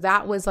them. So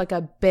that was like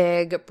a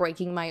big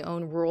breaking my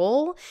own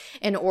rule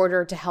in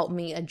order to help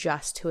me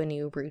adjust to a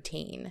new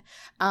routine.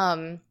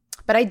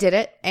 But I did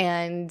it,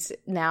 and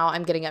now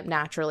I'm getting up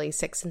naturally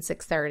 6 and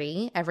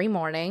 6:30 every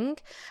morning,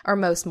 or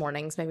most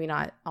mornings, maybe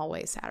not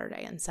always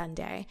Saturday and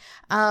Sunday.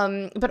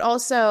 But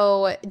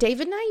also,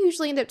 David and I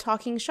usually end up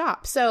talking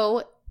shop.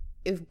 So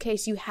in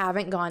case you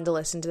haven't gone to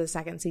listen to the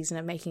second season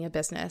of Making a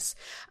Business,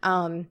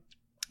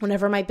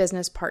 whenever my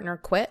business partner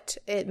quit,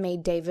 it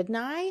made David and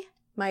I,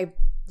 my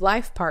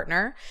life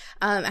partner,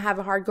 have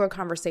a hardcore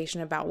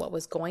conversation about what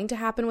was going to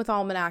happen with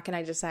Almanac, and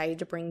I decided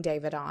to bring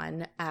David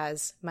on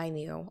as my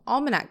new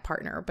Almanac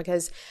partner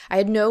because I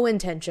had no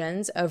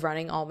intentions of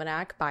running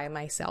Almanac by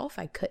myself.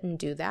 I couldn't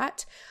do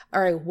that,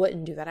 or I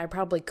wouldn't do that. I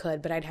probably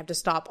could, but I'd have to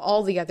stop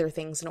all the other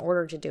things in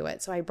order to do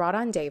it. So I brought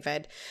on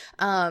David.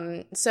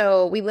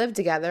 So we live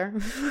together.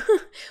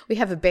 We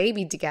have a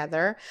baby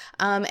together.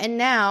 And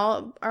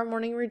now our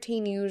morning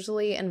routine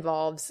usually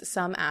involves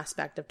some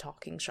aspect of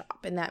talking shop,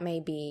 and that may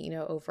be,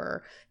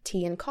 over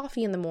tea and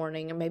coffee in the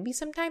morning, or maybe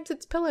sometimes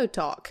it's pillow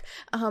talk,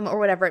 or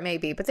whatever it may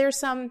be. But there's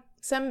some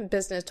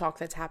business talk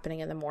that's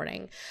happening in the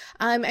morning.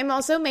 I'm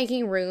also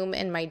making room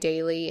in my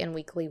daily and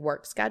weekly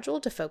work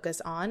schedule to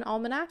focus on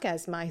Almanac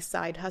as my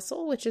side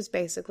hustle, which is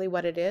basically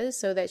what it is.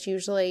 So that's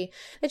usually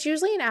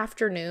an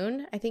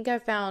afternoon. I think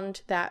I've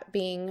found that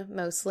being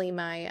mostly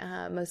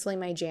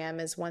my jam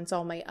is once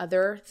all my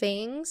other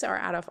things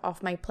are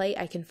off my plate,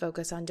 I can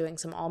focus on doing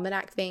some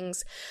Almanac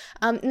things.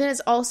 And then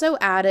it's also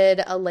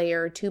added a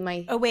layer to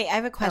my... Oh, wait, I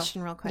have a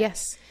question real quick.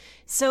 Yes.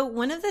 So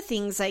one of the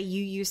things that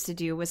you used to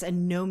do was a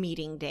no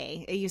meeting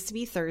day. It used to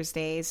be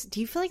Thursdays.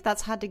 Do you feel like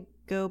that's had to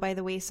go by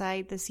the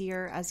wayside this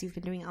year as you've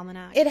been doing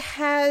Almanac? It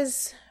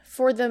has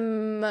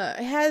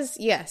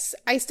yes.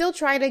 I still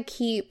try to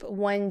keep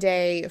one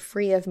day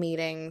free of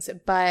meetings,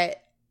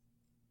 but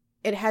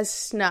it has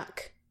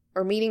snuck,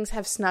 or meetings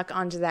have snuck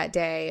onto that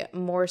day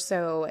more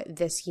so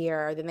this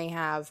year than they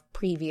have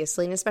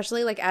previously, and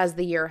especially like as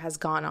the year has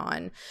gone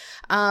on.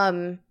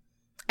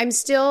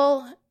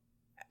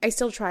 I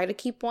still try to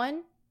keep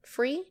one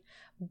free,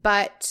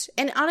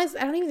 and honestly,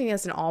 I don't even think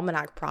that's an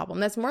Almanac problem.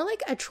 That's more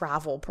like a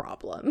travel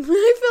problem.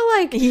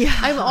 I feel like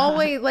I'm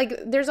always like,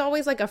 there's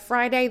always like a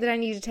Friday that I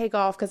need to take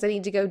off because I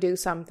need to go do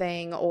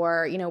something,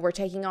 or, we're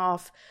taking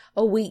off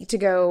a week to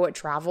go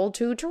travel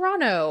to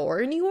Toronto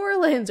or New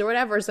Orleans or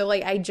whatever. So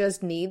like, I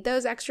just need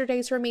those extra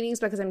days for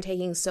meetings because I'm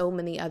taking so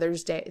many other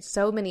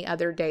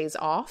days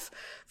off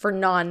for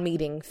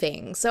non-meeting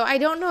things. So I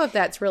don't know if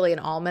that's really an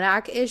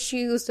Almanac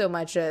issue so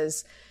much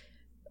as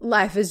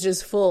life is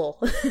just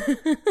full.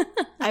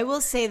 I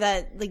will say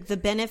that like the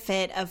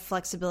benefit of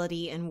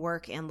flexibility in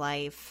work and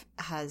life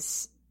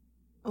has,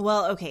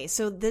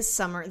 so this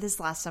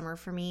last summer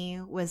for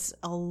me was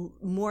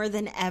more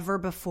than ever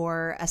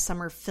before a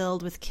summer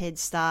filled with kid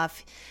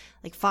stuff.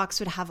 Like Fox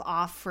would have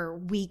off for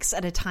weeks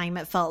at a time,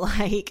 it felt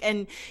like,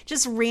 and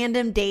just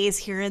random days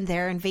here and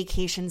there and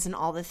vacations and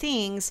all the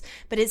things.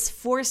 But it's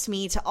forced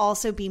me to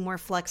also be more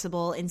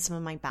flexible in some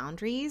of my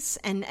boundaries.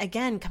 And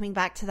again, coming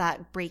back to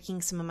that,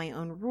 breaking some of my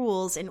own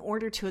rules in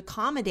order to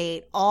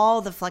accommodate all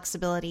the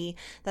flexibility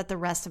that the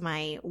rest of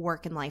my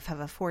work and life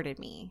have afforded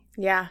me.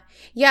 Yeah.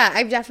 Yeah,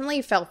 I've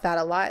definitely felt that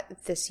a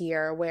lot this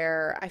year,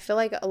 where I feel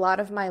like a lot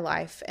of my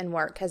life and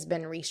work has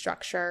been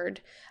restructured,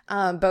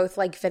 both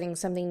like fitting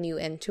something new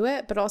into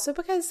it, but also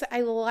because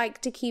I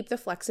like to keep the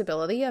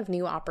flexibility of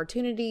new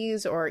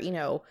opportunities or,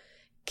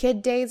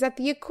 kid days at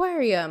the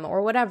aquarium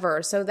or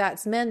whatever. So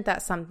that's meant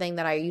that something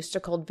that I used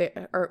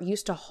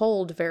to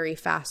hold very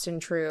fast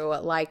and true,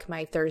 like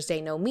my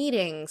Thursday no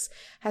meetings,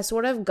 has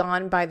sort of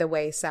gone by the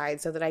wayside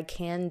so that I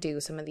can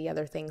do some of the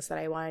other things that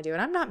I want to do.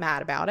 And I'm not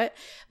mad about it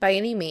by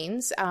any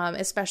means,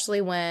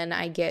 especially when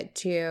I get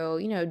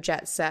to,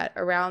 jet set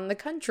around the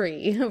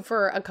country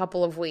for a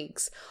couple of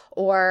weeks,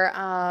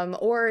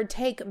 or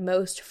take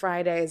most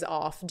Fridays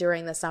off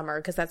during the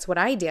summer, because that's what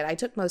I did. I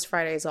took most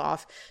Fridays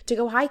off to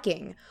go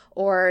hiking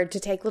or to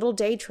take little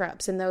day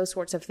trips and those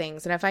sorts of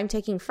things. And if I'm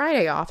taking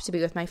Friday off to be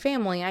with my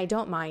family, I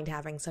don't mind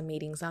having some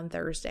meetings on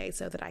Thursday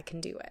so that I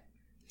can do it.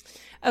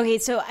 Okay,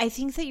 so I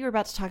think that you were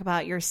about to talk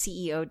about your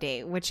CEO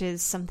day, which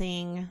is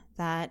something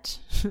that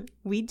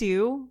we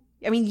do.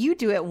 I mean, you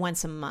do it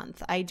once a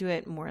month. I do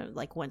it more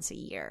like once a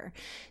year.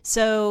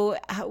 So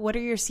what are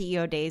your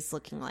CEO days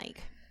looking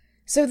like?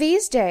 So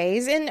these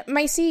days, and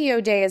my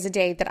CEO day is a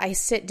day that I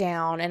sit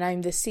down and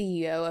I'm the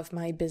CEO of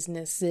my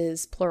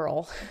businesses,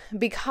 plural,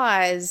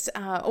 because,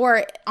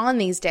 or on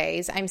these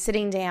days, I'm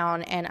sitting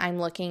down and I'm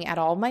looking at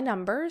all my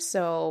numbers.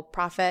 So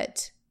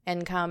profit,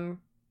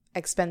 income,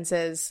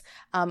 expenses,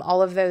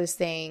 all of those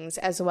things,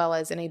 as well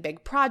as any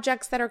big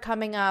projects that are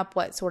coming up,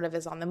 what sort of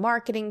is on the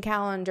marketing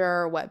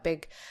calendar, what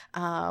big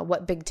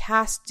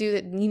tasks do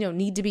that,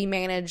 need to be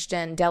managed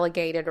and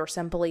delegated or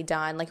simply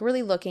done, like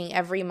really looking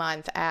every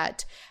month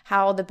at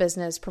how the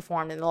business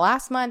performed in the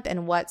last month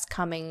and what's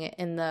coming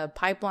in the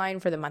pipeline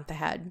for the month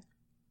ahead.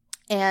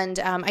 And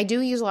I do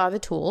use a lot of the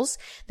tools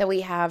that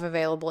we have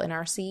available in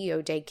our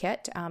CEO Day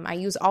Kit. I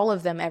use all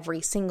of them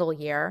every single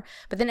year.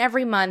 But then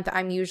every month,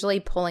 I'm usually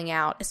pulling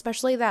out,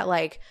 especially that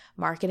like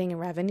marketing and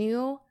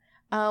revenue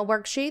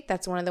worksheet.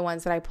 That's one of the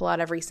ones that I pull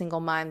out every single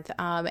month.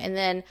 And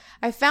then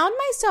I found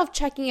myself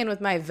checking in with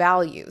my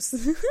values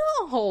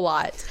a whole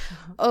lot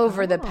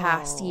over the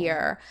past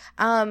year.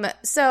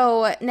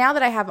 So now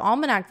that I have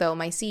Almanac, though,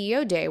 my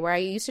CEO Day, where I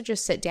used to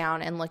just sit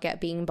down and look at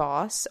Being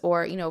Boss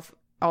or,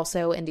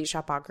 also Indie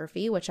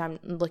Shopography, which I'm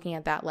looking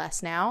at that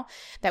less now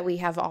that we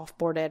have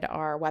offboarded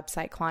our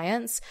website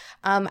clients.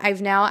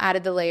 I've now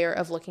added the layer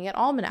of looking at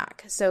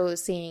Almanac. So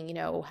seeing,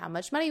 how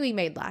much money we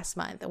made last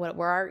month, what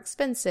were our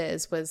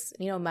expenses, was,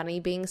 money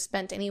being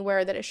spent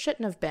anywhere that it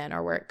shouldn't have been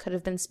or where it could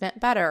have been spent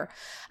better.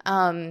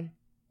 And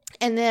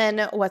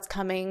then what's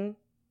coming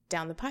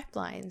down the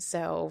pipeline.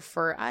 So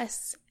for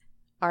us,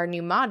 our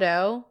new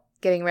motto,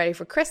 getting ready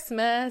for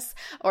Christmas,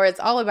 or it's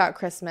all about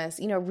Christmas,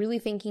 really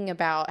thinking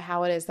about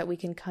how it is that we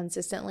can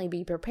consistently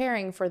be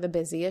preparing for the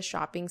busiest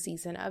shopping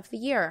season of the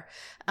year.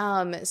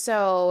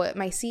 So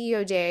my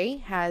CEO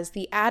Day has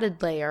the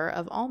added layer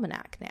of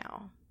Almanac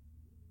now.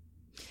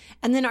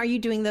 And then are you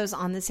doing those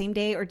on the same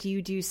day, or do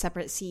you do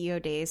separate CEO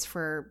days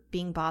for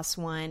Being Boss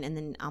 1 and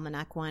then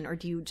Almanac 1, or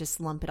do you just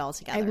lump it all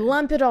together? I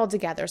lump it all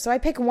together. So I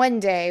pick one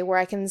day where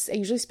I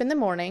usually spend the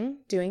morning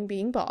doing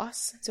Being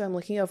Boss. So I'm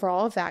looking over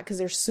all of that because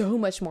there's so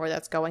much more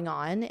that's going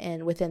on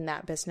and within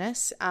that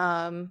business.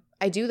 I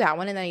do that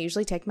one, and then I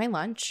usually take my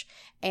lunch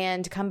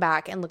and come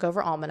back and look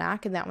over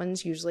Almanac, and that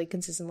one's usually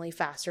consistently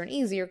faster and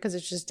easier because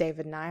it's just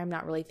David and I. I'm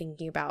not really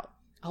thinking about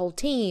a whole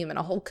team and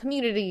a whole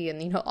community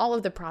and, all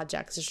of the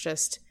projects. It's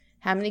just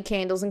how many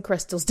candles and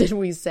crystals did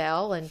we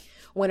sell, and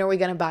when are we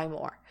going to buy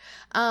more?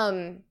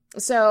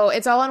 So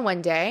it's all on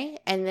one day,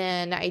 and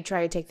then I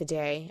try to take the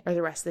day or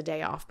the rest of the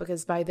day off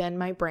because by then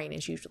my brain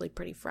is usually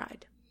pretty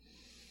fried.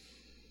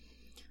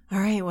 All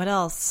right, what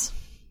else?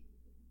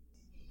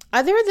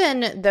 Other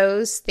than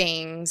those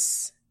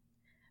things,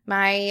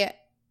 my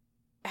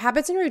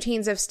habits and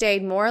routines have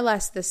stayed more or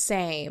less the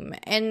same,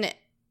 and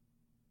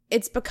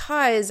it's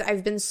because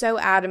I've been so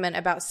adamant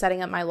about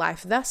setting up my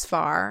life thus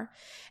far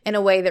in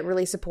a way that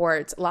really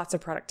supports lots of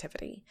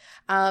productivity.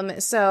 And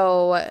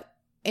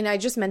I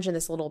just mentioned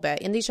this a little bit.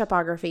 Indie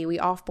Shopography, we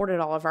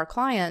offboarded all of our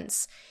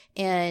clients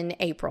in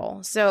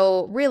April.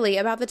 So really,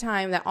 about the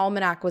time that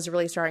Almanac was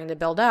really starting to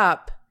build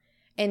up,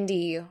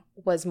 Indie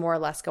was more or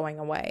less going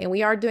away. And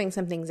we are doing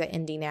some things at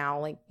Indie now,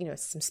 like,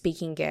 some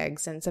speaking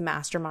gigs and some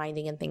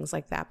masterminding and things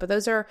like that. But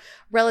those are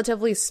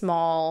relatively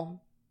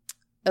small,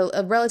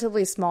 a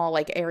relatively small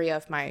like area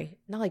of my,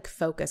 not like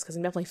focus, because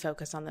I'm definitely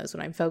focused on those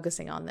when I'm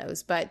focusing on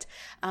those, but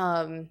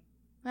I don't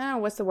know,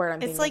 what's the word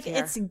I'm thinking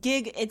of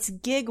here? It's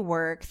gig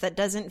work that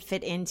doesn't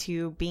fit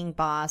into Being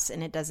Boss,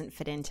 and it doesn't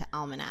fit into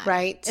Almanac.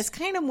 Right. It's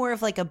kind of more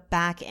of like a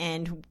back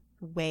end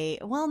way.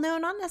 Well, no,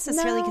 not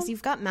necessarily, because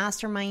you've got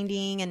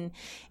masterminding, and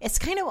it's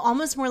kind of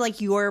almost more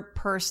like your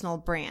personal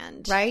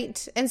brand.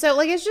 Right. And so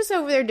like it's just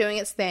over there doing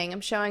its thing.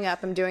 I'm showing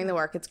up, I'm doing the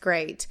work. It's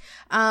great.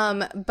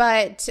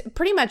 But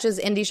pretty much as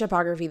Indie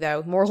Shopography,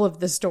 though, moral of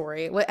the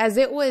story, as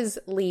it was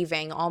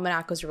leaving,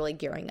 Almanac was really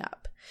gearing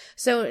up.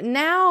 So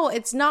now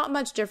it's not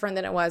much different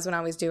than it was when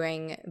I was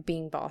doing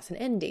Being Boss and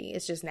Indie.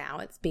 It's just now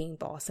it's Being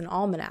Boss and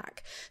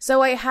Almanac.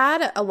 So I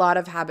had a lot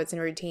of habits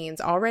and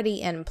routines already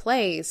in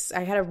place.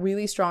 I had a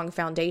really strong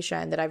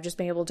foundation that I've just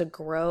been able to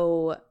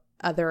grow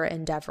other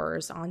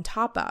endeavors on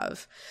top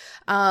of.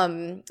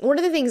 One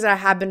of the things that I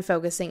have been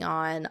focusing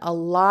on a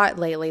lot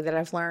lately that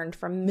I've learned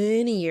from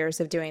many years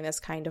of doing this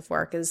kind of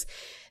work is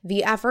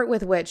the effort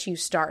with which you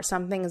start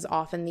something is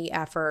often the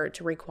effort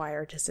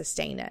required to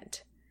sustain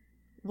it.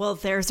 Well,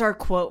 there's our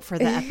quote for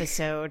the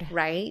episode.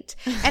 Right?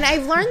 And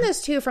I've learned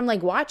this too from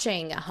like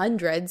watching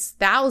hundreds,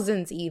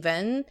 thousands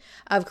even,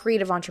 of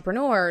creative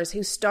entrepreneurs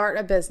who start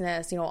a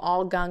business,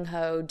 all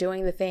gung-ho,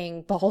 doing the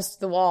thing, balls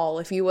to the wall,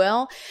 if you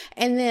will.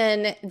 And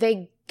then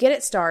they get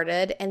it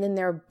started and then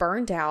they're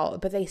burnt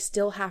out, but they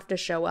still have to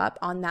show up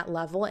on that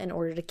level in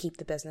order to keep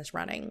the business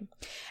running.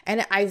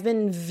 And I've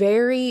been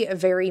very,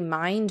 very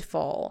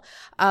mindful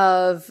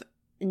of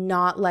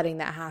not letting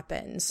that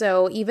happen.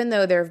 So even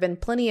though there have been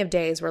plenty of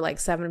days where like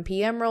 7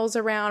 p.m. rolls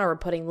around or we're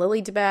putting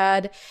Lily to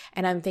bed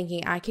and I'm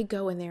thinking I could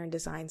go in there and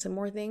design some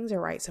more things or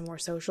write some more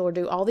social or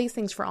do all these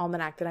things for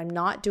Almanac that I'm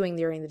not doing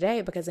during the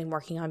day because I'm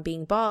working on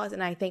Being Boss,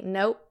 and I think,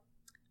 nope,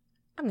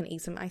 I'm going to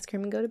eat some ice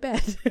cream and go to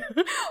bed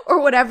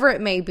or whatever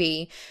it may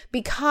be,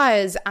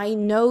 because I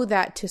know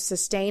that to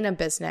sustain a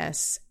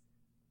business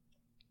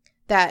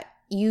that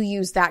you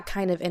use that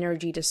kind of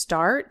energy to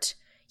start,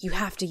 you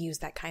have to use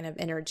that kind of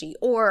energy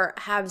or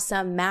have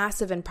some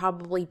massive and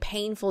probably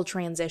painful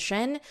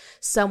transition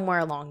somewhere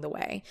along the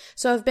way.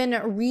 So I've been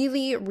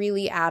really,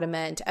 really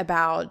adamant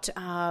about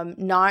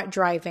not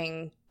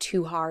driving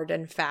too hard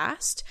and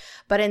fast,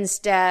 but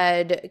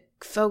instead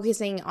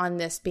focusing on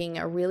this being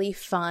a really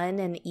fun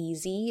and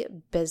easy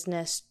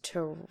business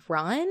to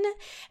run.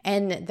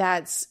 And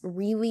that's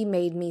really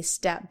made me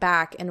step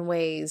back in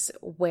ways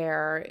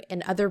where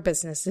in other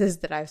businesses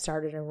that I've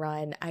started to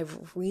run,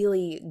 I've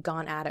really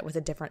gone at it with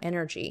a different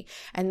energy.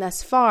 And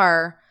thus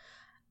far,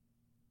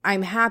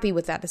 I'm happy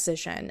with that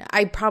decision.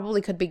 I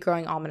probably could be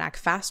growing Almanac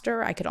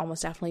faster. I could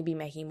almost definitely be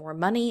making more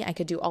money. I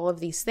could do all of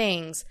these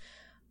things,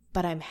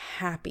 but I'm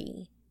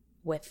happy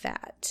with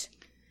that.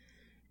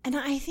 And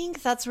I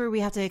think that's where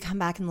we have to come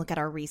back and look at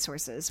our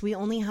resources. We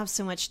only have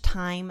so much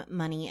time,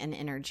 money, and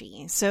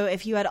energy. So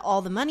if you had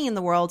all the money in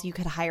the world, you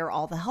could hire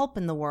all the help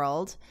in the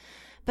world.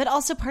 But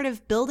also part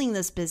of building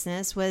this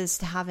business was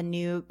to have a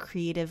new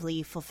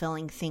creatively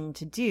fulfilling thing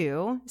to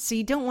do. So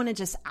you don't want to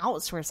just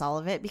outsource all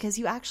of it because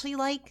you actually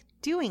like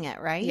doing it,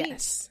 right?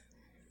 Yes.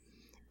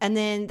 And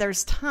then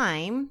there's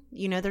time,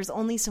 there's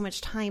only so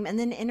much time, and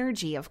then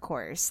energy, of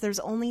course. There's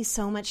only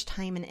so much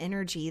time and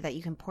energy that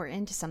you can pour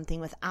into something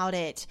without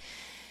it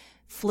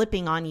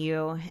flipping on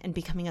you and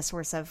becoming a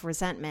source of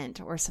resentment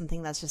or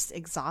something that's just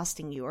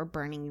exhausting you or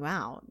burning you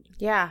out.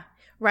 Yeah.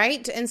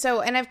 Right? And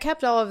I've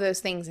kept all of those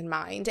things in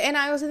mind. And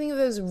I also think of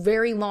those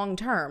very long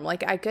term.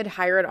 Like I could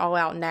hire it all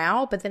out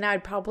now, but then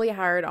I'd probably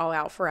hire it all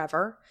out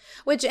forever.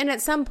 And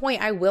at some point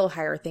I will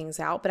hire things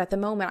out, but at the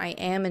moment I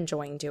am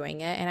enjoying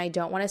doing it and I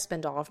don't want to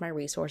spend all of my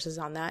resources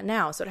on that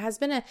now. So it has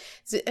been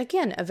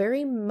a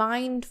very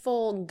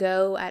mindful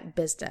go at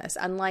business,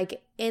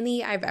 unlike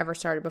any I've ever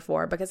started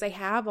before, because I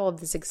have all of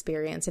this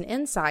experience and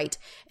insight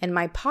in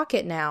my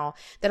pocket now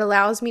that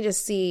allows me to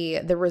see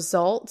the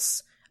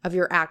results of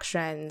your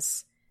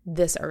actions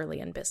this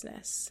early in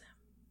business.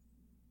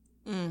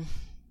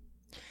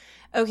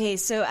 Okay,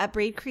 so at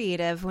Braid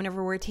Creative,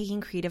 whenever we're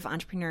taking creative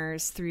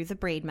entrepreneurs through the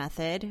Braid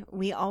method,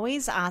 we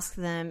always ask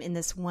them in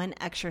this one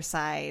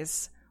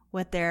exercise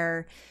what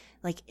their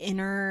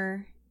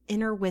inner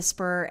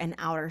whisper and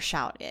outer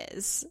shout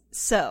is.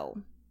 So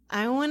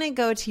I want to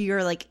go to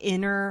your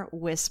inner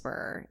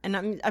whisper,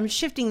 and I'm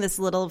shifting this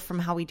a little from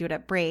how we do it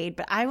at Braid,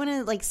 but I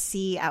want to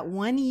see at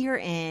 1 year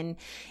in,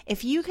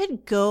 if you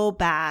could go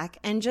back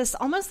and just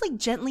almost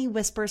gently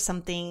whisper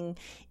something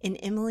in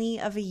Emily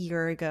of a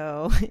year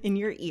ago in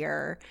your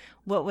ear,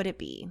 what would it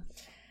be?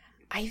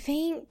 I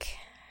think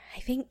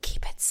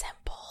keep it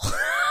simple.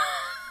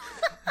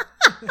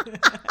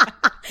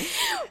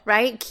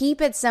 Right?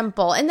 Keep it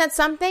simple. And that's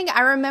something I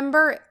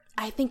remember.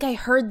 I think I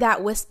heard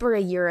that whisper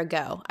a year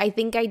ago. I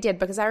think I did,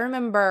 because I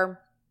remember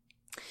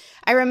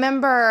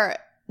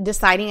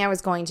deciding I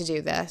was going to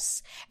do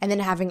this and then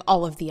having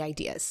all of the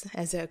ideas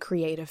as a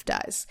creative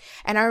does.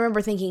 And I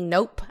remember thinking,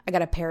 nope, I got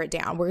to pare it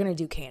down. We're going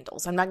to do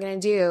candles. I'm not going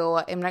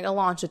to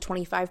launch with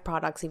 25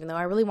 products, even though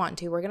I really want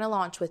to. We're going to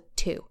launch with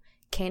 2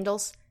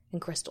 candles and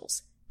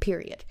crystals,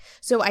 period.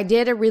 So I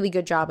did a really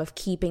good job of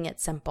keeping it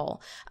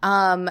simple.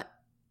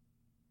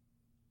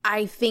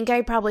 I think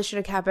I probably should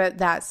have kept it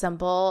that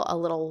simple a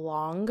little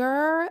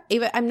longer.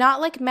 I'm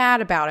not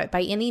mad about it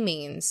by any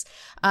means,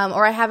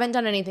 or I haven't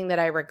done anything that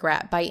I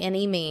regret by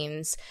any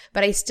means,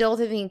 but I still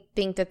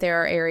think that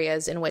there are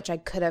areas in which I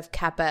could have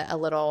kept it a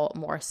little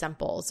more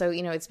simple. So,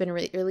 it's been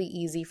really, really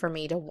easy for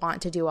me to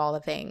want to do all the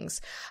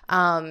things.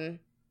 But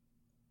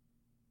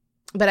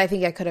I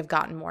think I could have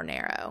gotten more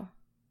narrow.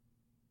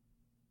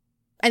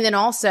 And then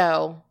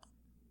also,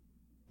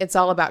 it's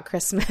all about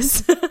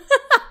Christmas.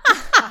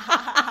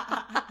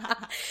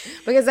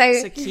 Because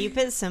so keep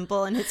it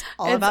simple, and it's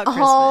all about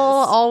Christmas.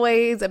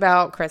 Always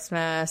about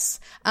Christmas.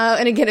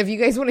 And again, if you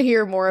guys want to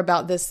hear more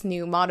about this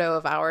new motto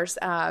of ours,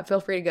 feel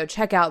free to go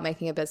check out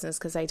Making a Business,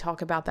 because I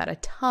talk about that a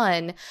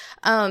ton.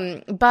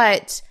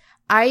 But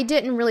I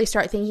didn't really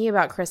start thinking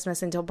about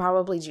Christmas until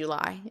probably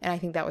July, and I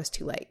think that was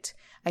too late.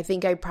 I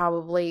think I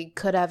probably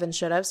could have and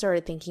should have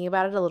started thinking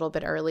about it a little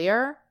bit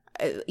earlier,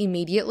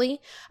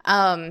 immediately.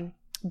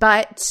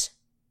 But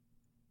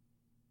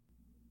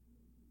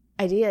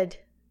I did.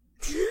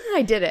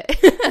 I did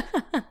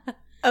it.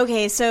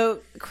 Okay,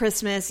 so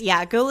Christmas,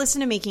 go listen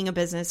to Making a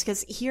Business,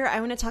 because here I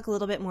want to talk a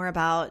little bit more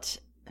about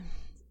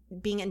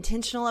being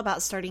intentional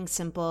about starting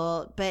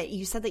simple, but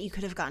you said that you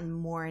could have gotten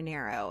more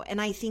narrow. And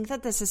I think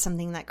that this is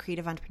something that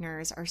creative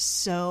entrepreneurs are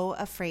so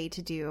afraid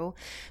to do,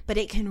 but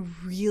it can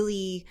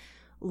really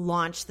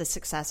launch the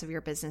success of your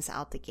business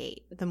out the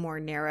gate, the more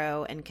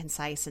narrow and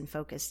concise and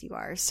focused you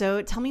are.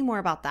 So tell me more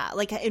about that.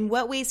 In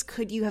what ways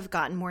could you have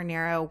gotten more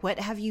narrow? What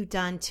have you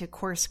done to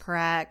course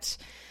correct?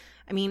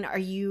 I mean,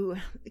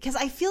 because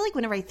I feel like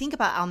whenever I think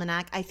about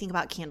Almanac, I think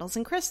about candles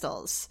and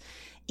crystals,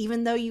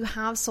 even though you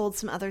have sold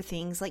some other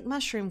things like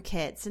mushroom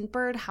kits and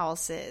bird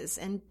houses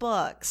and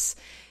books.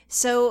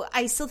 So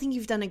I still think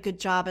you've done a good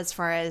job as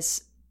far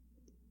as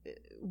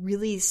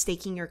really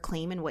staking your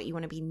claim and what you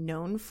want to be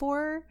known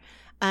for.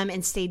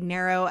 and stayed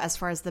narrow as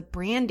far as the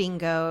branding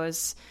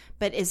goes.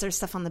 But is there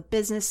stuff on the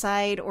business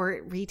side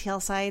or retail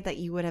side that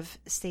you would have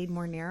stayed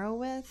more narrow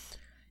with?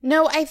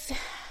 No,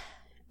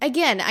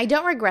 again, I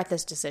don't regret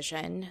this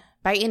decision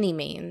by any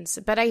means,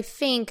 but I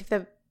think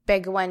the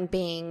big one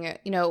being,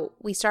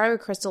 we started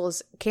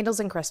with candles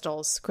and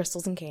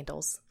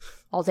candles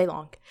all day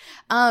long.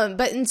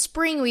 But in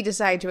spring, we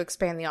decided to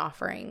expand the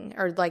offering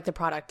or like the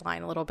product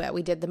line a little bit.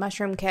 We did the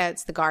mushroom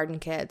kits, the garden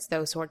kits,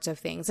 those sorts of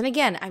things. And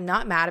again, I'm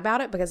not mad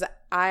about it because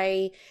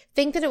I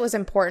think that it was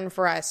important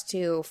for us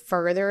to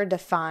further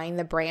define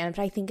the brand,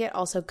 but I think it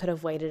also could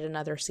have waited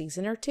another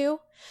season or two.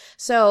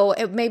 So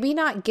it maybe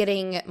not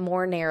getting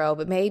more narrow,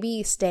 but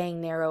maybe staying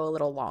narrow a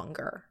little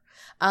longer.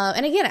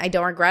 And again, I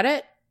don't regret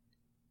it.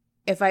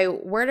 If I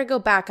were to go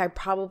back, I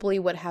probably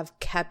would have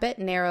kept it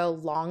narrow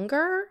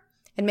longer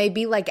and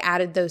maybe like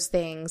added those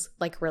things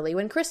like really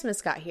when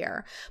Christmas got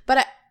here.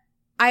 But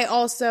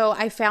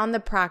I found the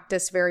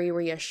practice very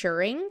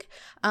reassuring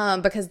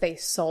because they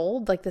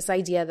sold, like this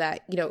idea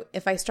that,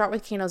 if I start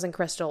with candles and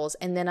crystals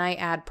and then I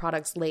add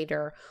products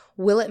later,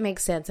 will it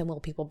make sense and will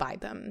people buy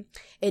them?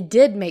 It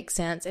did make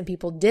sense and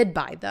people did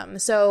buy them.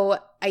 So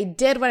I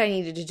did what I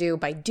needed to do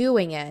by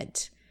doing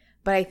it,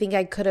 but I think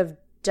I could have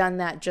done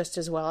that just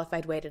as well if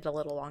I'd waited a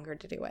little longer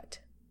to do it.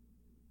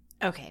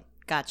 Okay,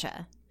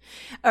 gotcha.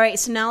 All right,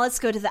 so now let's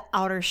go to the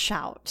outer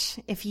shout.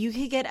 If you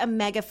could get a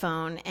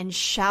megaphone and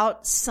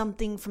shout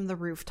something from the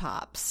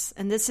rooftops,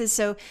 and this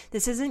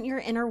isn't your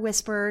inner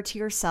whisper to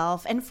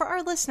yourself. And for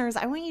our listeners,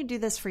 I want you to do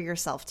this for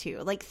yourself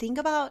too. Like think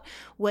about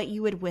what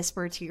you would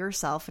whisper to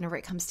yourself whenever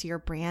it comes to your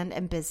brand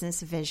and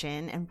business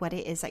vision and what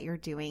it is that you're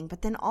doing.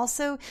 But then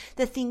also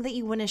the thing that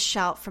you want to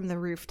shout from the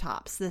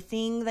rooftops, the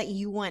thing that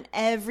you want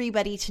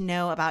everybody to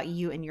know about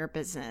you and your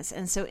business.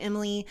 And so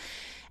Emily,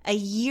 a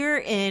year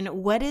in,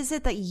 what is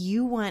it that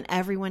you want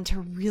everyone to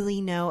really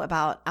know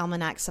about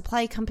Almanac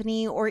Supply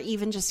Company, or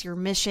even just your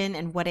mission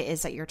and what it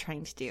is that you're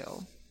trying to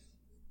do?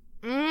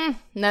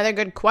 Another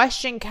good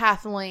question,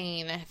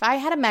 Kathleen. If I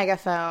had a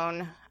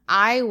megaphone,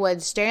 I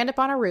would stand up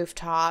on a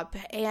rooftop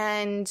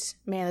and,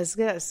 man, this is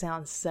going to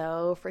sound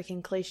so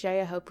freaking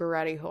cliche. I hope you're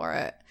ready for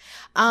it.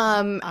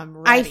 I'm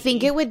ready. I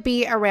think it would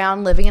be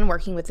around living and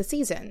working with the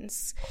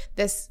seasons.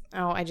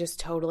 I just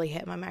totally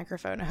hit my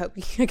microphone. I hope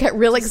you got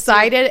real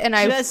excited and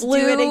I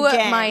flew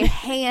my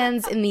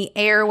hands in the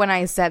air when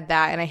I said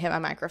that and I hit my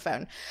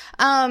microphone.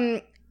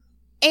 And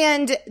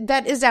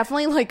that is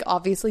definitely like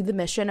obviously the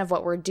mission of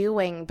what we're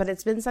doing, but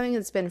it's been something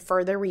that's been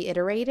further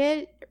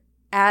reiterated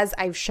as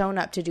I've shown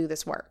up to do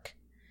this work.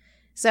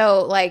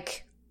 So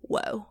like,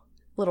 whoa,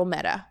 little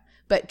meta,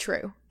 but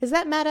true. Is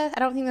that meta? I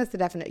don't think that's the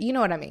definition. You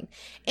know what I mean?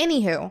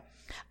 Anywho,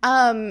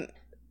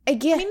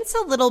 again, I mean, it's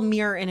a little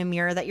mirror in a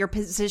mirror that your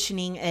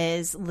positioning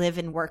is live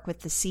and work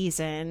with the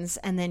seasons.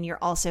 And then you're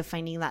also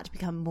finding that to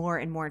become more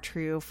and more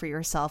true for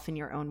yourself in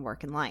your own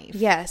work and life.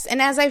 Yes. And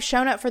as I've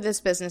shown up for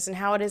this business and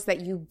how it is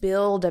that you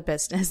build a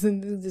business,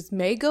 and this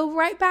may go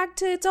right back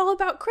to it's all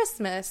about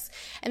Christmas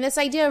and this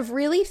idea of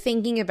really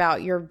thinking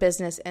about your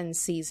business and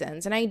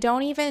seasons. And I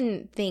don't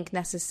even think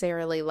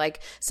necessarily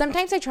like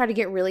sometimes I try to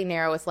get really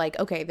narrow with like,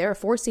 okay, there are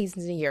 4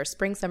 seasons in a year,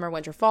 spring, summer,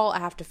 winter, fall. I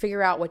have to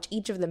figure out what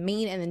each of them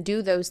mean and then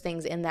do those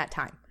things in that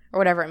time or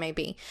whatever it may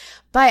be.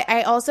 But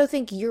I also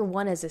think year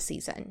 1 is a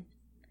season.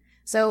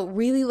 So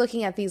really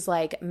looking at these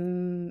like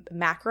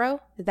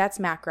macro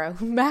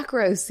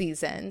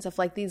seasons of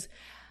like these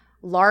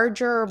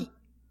larger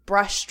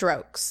brush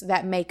strokes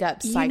that make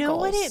up cycles. You know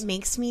what it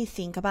makes me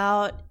think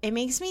about? It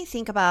makes me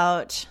think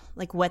about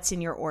like what's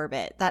in your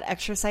orbit, that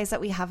exercise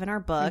that we have in our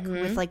book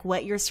with like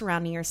what you're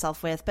surrounding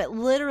yourself with. But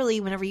literally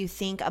whenever you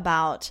think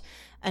about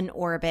an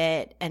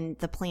orbit and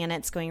the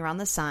planets going around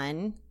the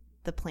sun,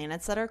 the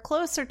planets that are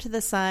closer to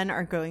the sun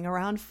are going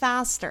around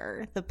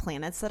faster. The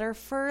planets that are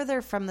further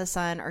from the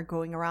sun are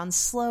going around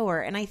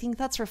slower. And I think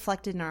that's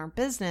reflected in our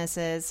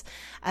businesses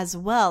as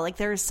well. Like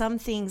there are some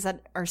things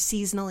that are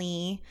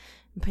seasonally,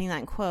 I'm putting that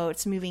in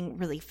quotes, moving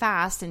really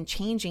fast and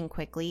changing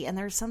quickly. And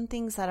there's some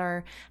things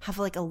that have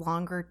like a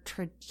longer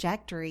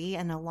trajectory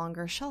and a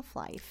longer shelf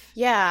life.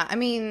 Yeah. I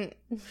mean,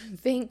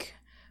 think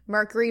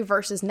Mercury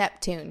versus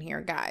Neptune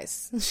here,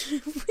 guys.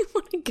 We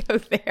want to go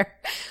there.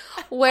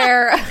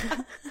 Where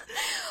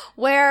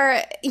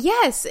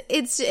yes,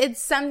 it's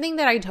something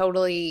that I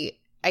totally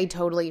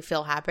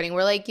feel happening.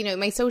 Where like,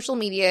 my social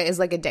media is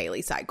like a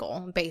daily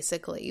cycle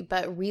basically,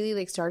 but really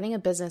like starting a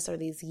business are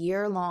these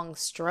year-long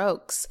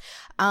strokes.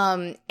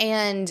 And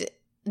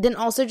then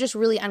also just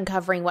really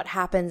uncovering what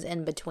happens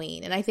in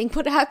between. And I think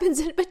what happens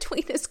in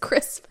between is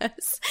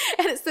Christmas.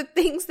 And it's the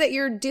things that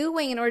you're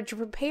doing in order to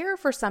prepare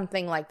for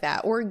something like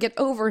that or get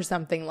over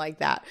something like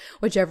that,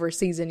 whichever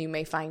season you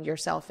may find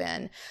yourself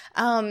in.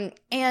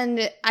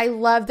 And I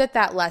love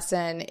that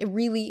lesson, it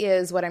really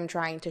is what I'm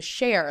trying to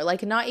share.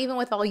 Like not even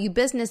with all you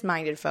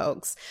business-minded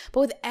folks, but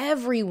with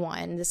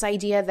everyone, this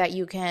idea that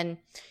you can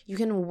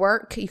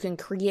work, you can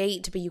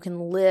create, but you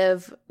can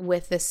live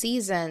with the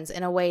seasons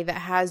in a way that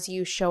has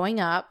you showing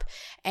up up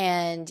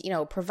and,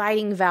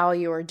 providing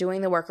value or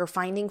doing the work or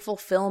finding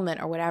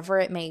fulfillment or whatever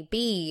it may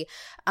be,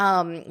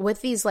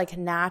 with these like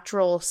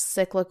natural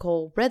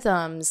cyclical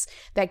rhythms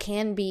that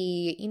can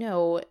be,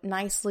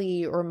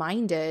 nicely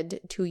reminded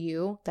to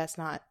you. That's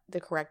not the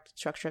correct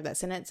structure of that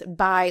sentence,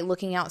 by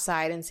looking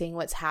outside and seeing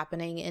what's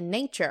happening in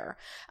nature.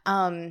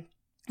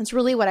 It's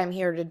really what I'm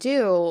here to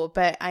do,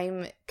 but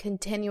I'm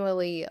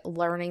continually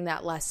learning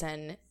that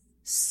lesson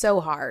so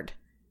hard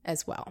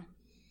as well.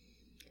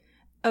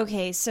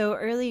 Okay, so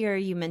earlier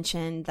you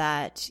mentioned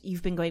that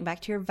you've been going back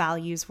to your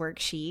values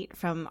worksheet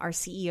from our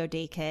CEO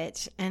Day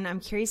Kit, and I'm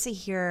curious to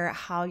hear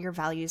how your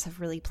values have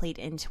really played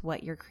into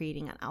what you're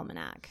creating at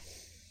Almanac.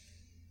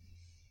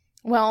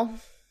 Well,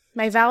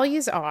 my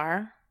values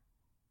are,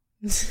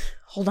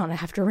 hold on, I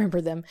have to remember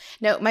them.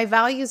 No, my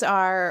values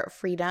are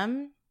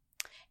freedom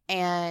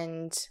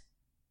and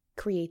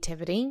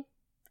creativity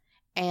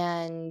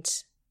and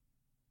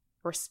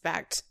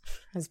respect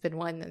has been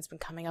one that's been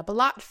coming up a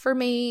lot for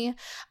me.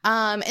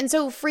 And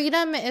so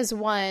freedom is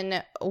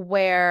one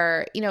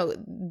where,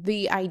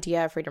 the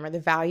idea of freedom or the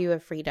value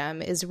of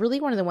freedom is really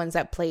one of the ones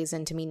that plays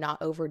into me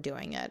not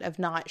overdoing it, of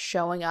not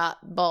showing up,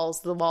 balls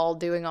to the wall,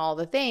 doing all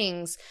the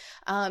things,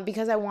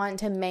 because I want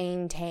to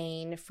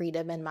maintain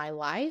freedom in my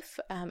life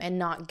and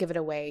not give it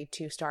away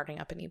to starting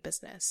up a new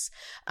business.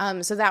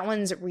 So that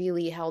one's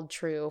really held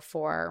true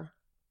for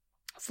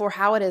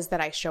how it is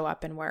that I show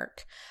up and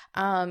work.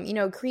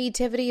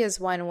 Creativity is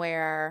one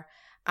where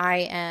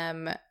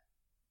I'm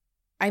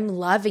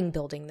loving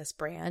building this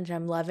brand.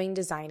 I'm loving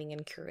designing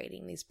and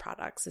curating these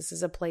products. This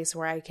is a place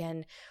where I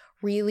can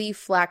really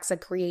flex a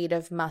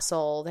creative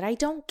muscle that I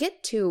don't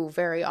get to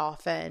very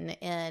often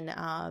in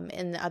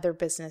other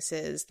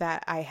businesses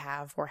that I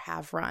have or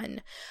have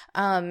run.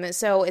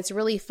 So it's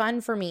really fun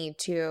for me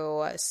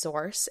to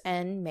source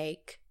and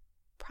make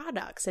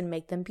products and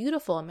make them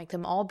beautiful and make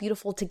them all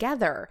beautiful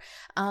together,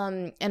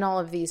 and all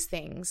of these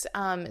things.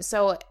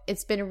 So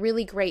it's been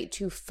really great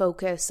to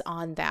focus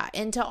on that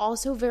and to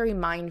also very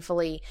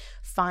mindfully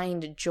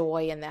find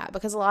joy in that,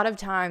 because a lot of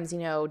times,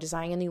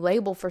 designing a new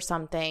label for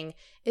something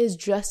is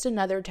just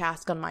another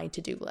task on my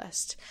to-do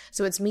list.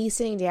 So it's me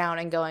sitting down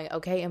and going,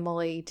 okay,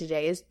 Emily,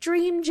 today is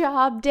dream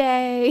job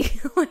day.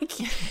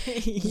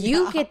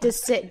 You get to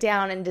sit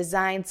down and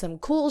design some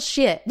cool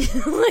shit.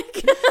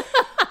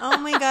 Oh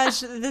my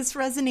gosh, this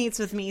resonates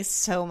with me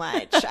so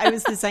much. I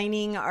was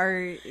designing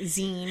our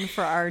zine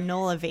for our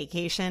NOLA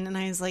vacation, and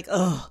I was like,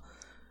 oh,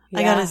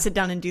 I got to sit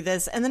down and do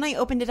this. And then I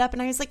opened it up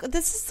and I was like,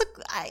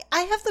 I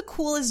have the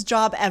coolest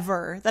job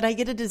ever, that I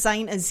get to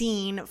design a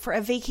zine for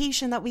a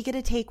vacation that we get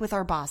to take with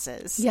our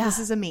bosses. Yeah. This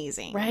is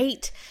amazing.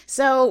 Right?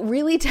 So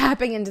really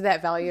tapping into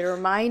that value,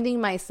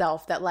 reminding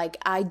myself that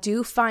I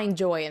do find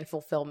joy and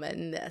fulfillment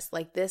in this.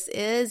 This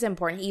is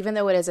important, even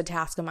though it is a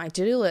task on my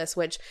to-do list,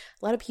 which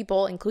a lot of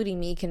people, including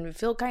me, can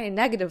feel kind of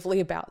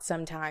negatively about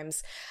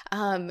sometimes.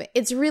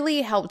 It's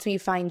really helped me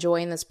find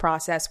joy in this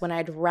process when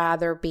I'd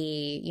rather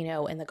be,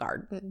 in the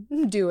garden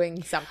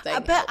doing something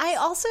but else. I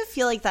also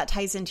feel like that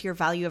ties into your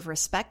value of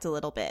respect a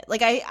little bit.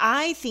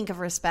 I think of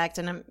respect,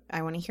 and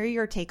I want to hear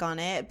your take on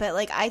it, but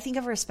I think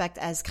of respect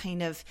as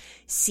kind of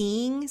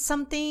seeing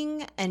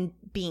something and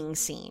being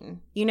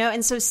seen,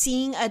 and so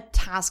seeing a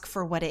task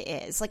for what it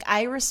is.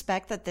 I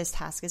respect that this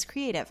task is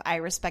creative. I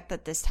respect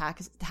that this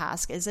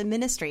task is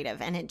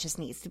administrative and it just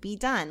needs to be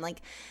done.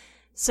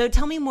 So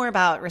tell me more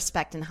about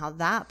respect and how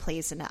that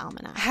plays into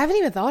Almanac. I haven't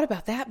even thought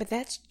about that, but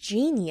that's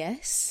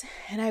genius.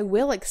 And I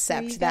will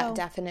accept that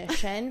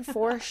definition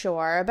for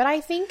sure. But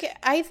I think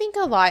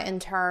a lot in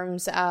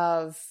terms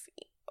of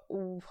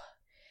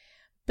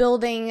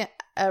building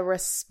a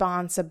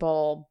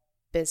responsible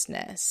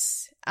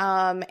business,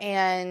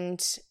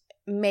 and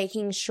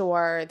making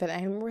sure that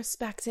I'm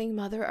respecting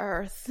Mother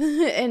Earth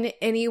in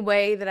any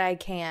way that I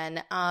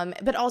can,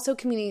 but also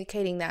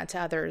communicating that to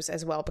others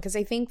as well. Because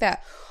I think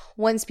that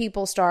once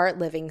people start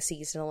living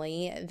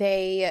seasonally,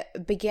 they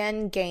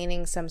begin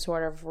gaining some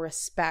sort of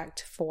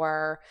respect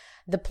for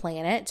the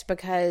planet,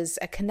 because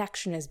a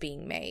connection is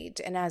being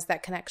made. And as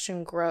that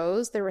connection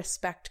grows, the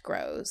respect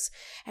grows.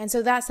 And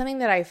so that's something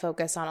that I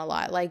focus on a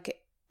lot.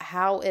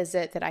 How is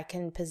it that I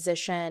can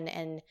position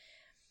and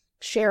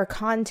share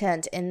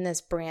content in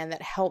this brand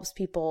that helps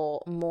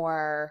people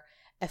more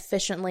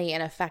efficiently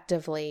and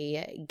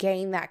effectively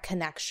gain that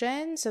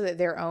connection, so that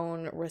their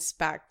own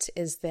respect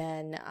is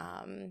then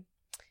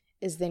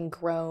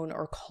grown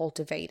or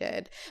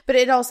cultivated. But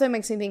it also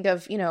makes me think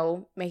of,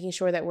 making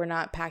sure that we're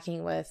not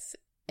packing with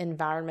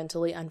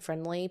environmentally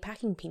unfriendly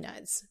packing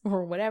peanuts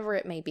or whatever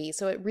it may be.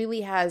 So it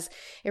really has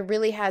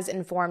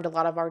informed a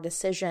lot of our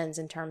decisions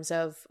in terms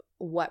of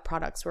what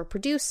products we're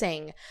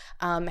producing,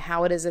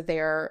 how it is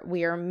that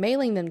we are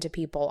mailing them to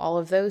people, all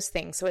of those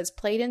things. So it's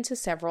played into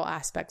several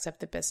aspects of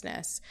the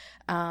business.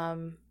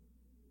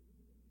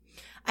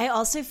 I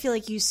also feel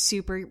like you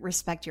super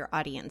respect your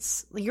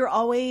audience. You're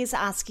always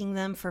asking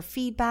them for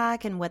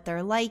feedback and what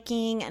they're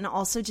liking, and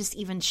also just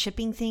even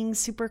shipping things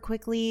super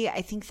quickly.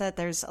 I think that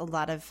there's a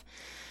lot of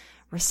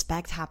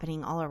respect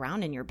happening all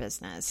around in your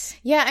business.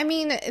 Yeah, I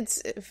mean,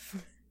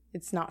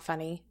 it's not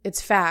funny.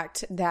 It's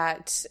fact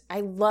that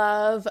I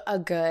love a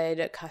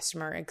good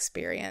customer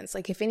experience.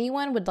 Like if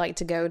anyone would like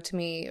to go to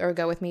me or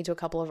go with me to a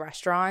couple of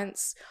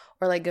restaurants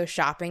or like go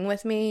shopping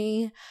with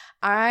me,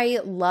 I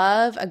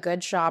love a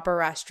good shop or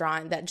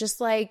restaurant that just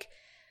like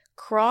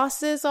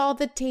crosses all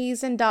the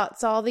T's and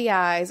dots all the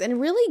I's and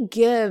really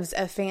gives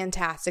a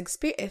fantastic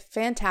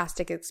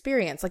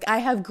experience. Like I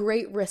have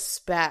great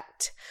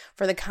respect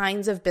for the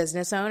kinds of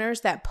business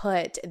owners that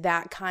put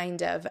that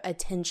kind of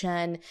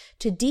attention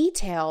to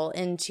detail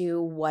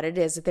into what it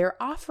is that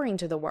they're offering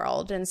to the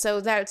world. And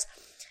so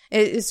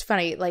it's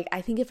funny. Like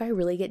I think if I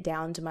really get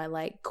down to my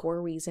like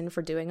core reason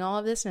for doing all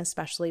of this, and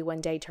especially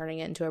one day turning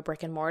it into a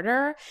brick and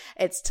mortar,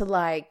 it's to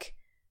like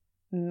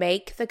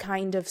make the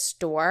kind of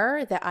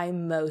store that I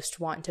most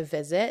want to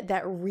visit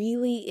that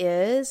really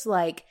is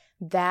like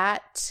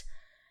that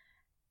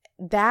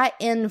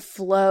in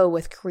flow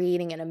with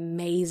creating an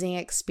amazing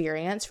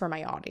experience for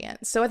my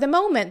audience. So at the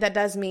moment, that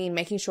does mean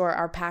making sure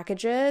our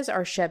packages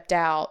are shipped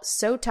out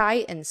so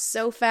tight and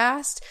so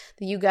fast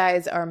that you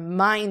guys are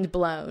mind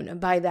blown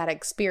by that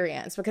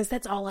experience, because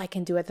that's all I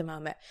can do at the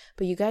moment.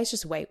 But you guys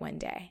just wait one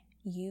day.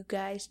 You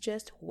guys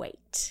just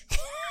wait.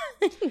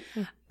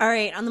 All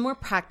right, on the more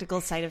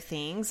practical side of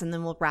things, and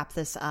then we'll wrap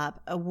this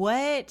up.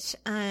 What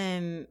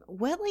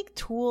like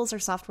tools or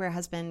software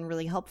has been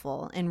really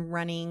helpful in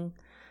running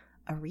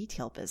a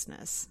retail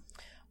business?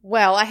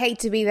 Well, I hate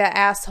to be that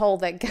asshole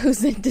that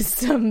goes into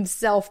some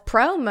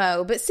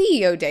self-promo, but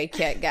CEO Day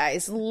Kit,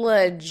 guys,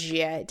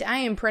 legit. I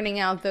am printing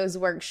out those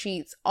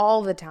worksheets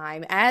all the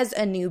time. As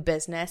a new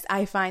business,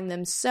 I find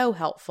them so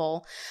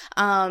helpful.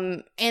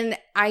 And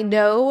I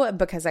know,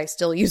 because I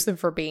still use them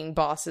for being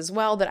boss as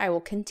well, that I will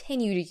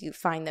continue to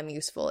find them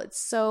useful. It's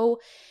so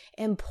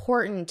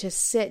important to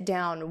sit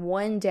down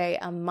one day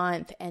a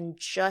month and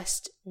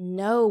just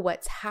know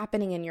what's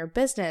happening in your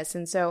business.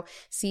 And so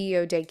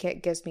CEO Day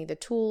Kit gives me the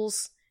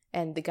tools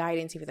and the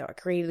guidance, even though I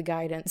created the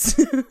guidance,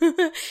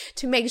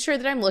 to make sure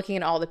that I'm looking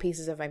at all the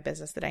pieces of my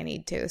business that I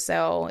need to.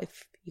 So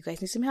if you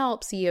guys need some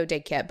help, CEO Day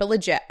Kit. But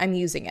legit, I'm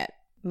using it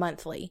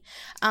monthly.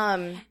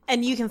 And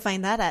you can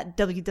find that at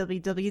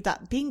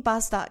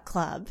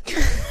www.beingboss.club.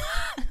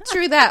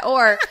 True that.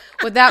 Or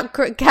without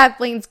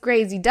Kathleen's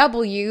crazy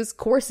W's,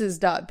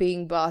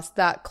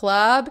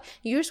 courses.beingboss.club.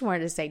 You just wanted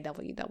to say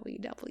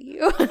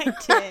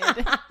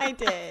www. I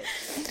did.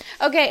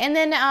 Okay. And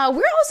then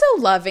we're also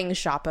loving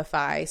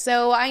Shopify.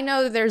 So I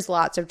know there's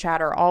lots of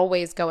chatter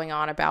always going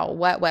on about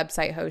what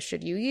website host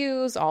should you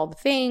use, all the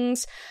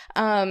things.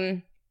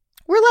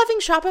 We're loving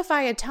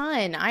Shopify a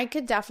ton. I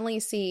could definitely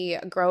see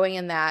growing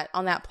in that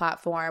on that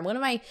platform. One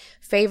of my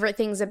favorite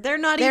things that they're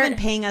not even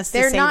paying us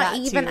to say that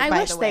too, I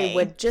wish they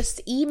would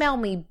just email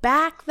me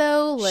back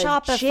though. Legit.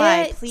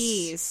 Shopify,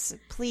 please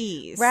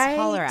right?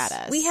 Holler at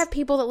us. We have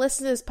people that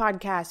listen to this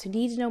podcast who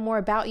need to know more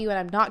about you, and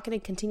I'm not going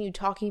to continue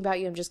talking about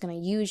you. I'm just going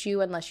to use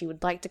you unless you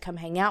would like to come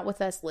hang out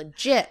with us.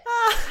 Legit.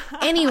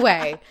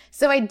 Anyway,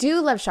 so I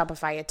do love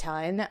Shopify a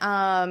ton.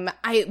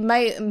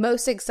 My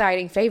most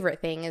exciting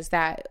favorite thing is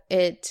that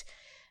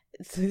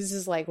this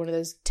is like one of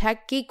those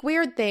tech geek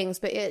weird things,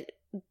 but it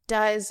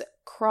does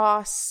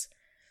cross,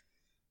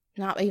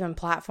 not even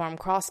platform,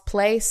 cross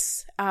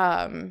place,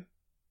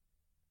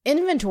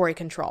 inventory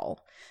control.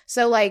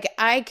 So like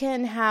I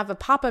can have a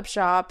pop-up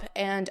shop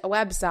and a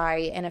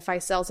website, and if I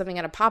sell something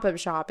at a pop-up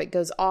shop, it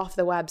goes off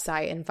the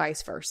website and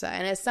vice versa.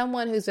 And as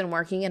someone who's been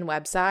working in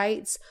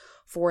websites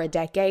for a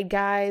decade,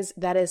 guys,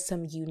 that is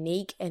some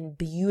unique and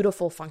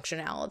beautiful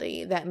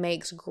functionality that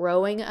makes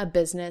growing a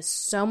business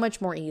so much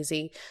more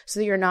easy, so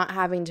that you're not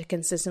having to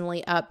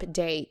consistently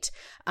update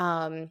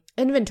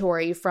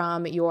inventory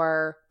from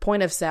your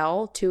point of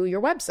sale to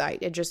your website.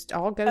 It just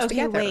all goes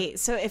together. Wait.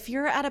 So if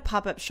you're at a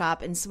pop-up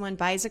shop and someone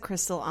buys a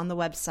crystal on the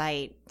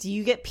website, do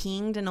you get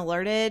pinged and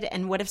alerted?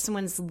 And what if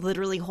someone's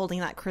literally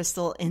holding that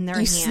crystal in their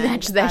hand? You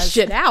snatch that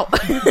shit out.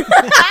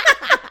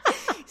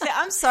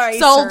 I'm sorry,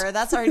 sold. Sir.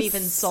 That's already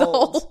been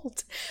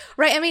sold.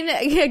 Right. I mean,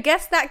 I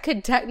guess that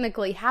could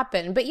technically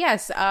happen. But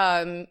yes,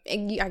 I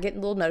get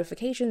little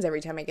notifications every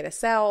time I get a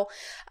sell.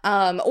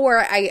 Or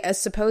I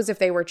suppose if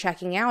they were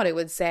checking out, it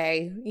would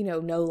say,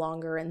 no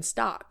longer in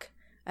stock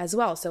as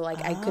well. So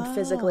like I could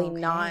physically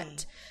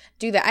not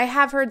do that. I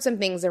have heard some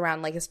things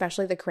around, like,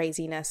 especially the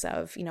craziness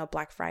of,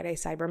 Black Friday,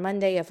 Cyber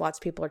Monday, if lots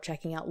of people are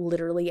checking out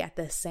literally at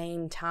the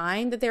same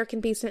time, that there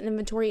can be some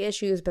inventory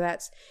issues, but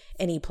that's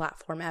any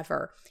platform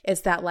ever.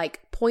 It's that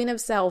like point of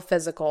sale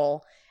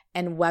physical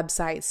and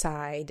website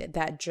side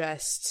that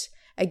just,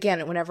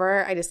 again,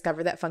 whenever I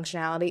discover that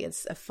functionality,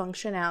 it's a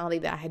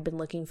functionality that I had been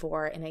looking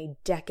for in a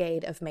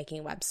decade of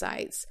making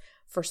websites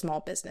for small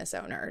business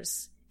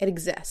owners. It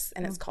exists,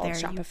 and it's called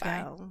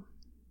Shopify.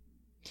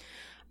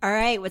 All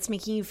right, what's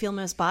making you feel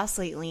most boss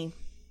lately?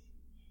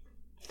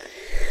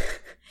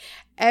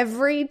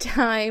 Every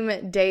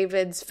time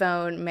David's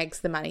phone makes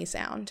the money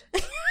sound.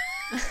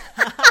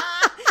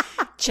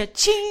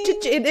 Cha-ching.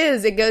 It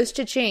is. It goes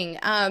cha-ching.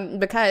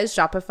 Because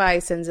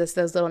Shopify sends us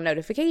those little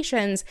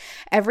notifications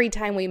every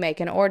time we make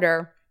an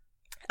order.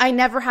 I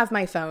never have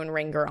my phone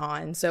ringer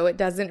on, so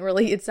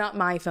it's not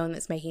my phone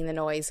that's making the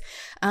noise.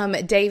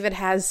 David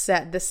has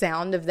set the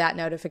sound of that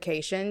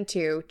notification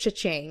to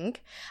cha-ching.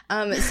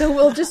 So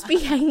we'll just be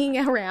hanging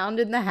around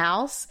in the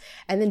house,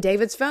 and then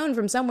David's phone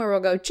from somewhere will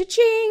go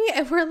cha-ching,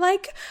 and we're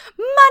like,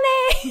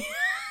 money!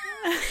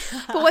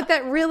 But what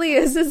that really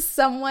is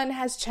someone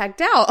has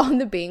checked out on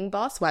the Being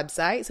Boss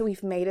website. So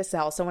we've made a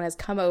sale. Someone has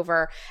come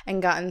over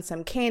and gotten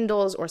some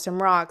candles or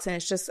some rocks. And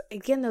it's just,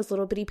 again, those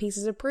little bitty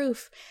pieces of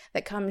proof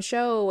that come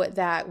show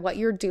that what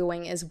you're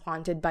doing is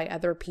wanted by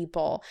other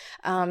people.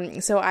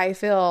 So I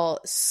feel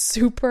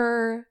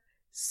super,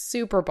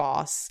 super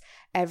boss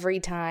every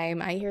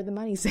time I hear the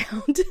money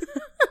sound.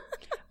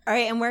 All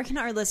right, and where can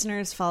our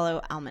listeners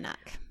follow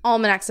Almanac?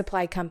 Almanac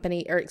Supply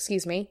Company,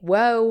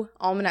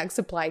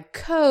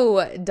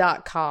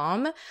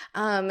 AlmanacSupplyCo.com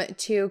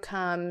to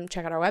come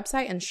check out our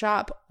website and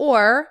shop,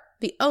 or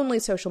the only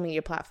social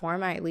media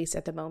platform I, at least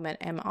at the moment,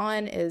 am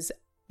on is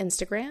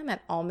Instagram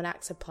at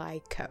Almanac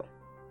Supply Co.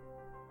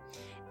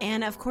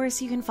 And of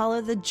course, you can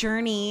follow the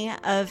journey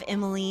of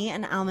Emily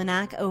and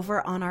Almanac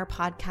over on our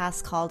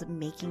podcast called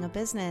Making a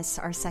Business.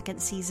 Our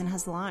second season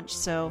has launched,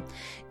 so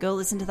go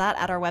listen to that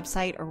at our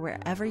website or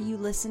wherever you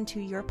listen to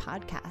your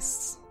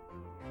podcasts.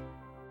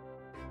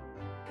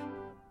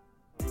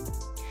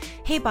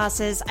 Hey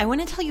bosses, I want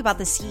to tell you about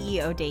the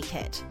CEO Day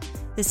Kit.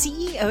 The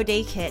CEO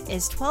Day Kit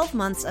is 12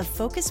 months of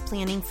focused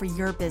planning for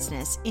your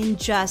business in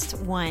just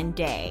one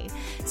day.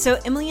 So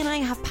Emily and I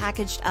have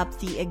packaged up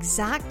the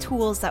exact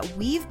tools that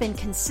we've been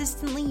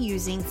consistently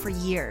using for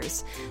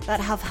years that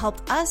have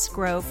helped us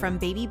grow from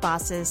baby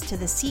bosses to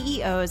the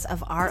CEOs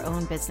of our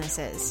own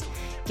businesses.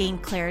 Gain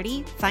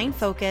clarity, find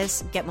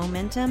focus, get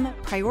momentum,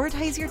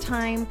 prioritize your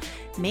time,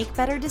 make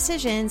better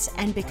decisions,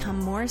 and become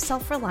more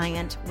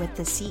self-reliant with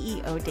the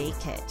CEO Day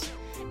Kit.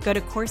 Go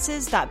to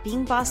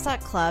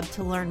courses.beingboss.club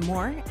to learn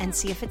more and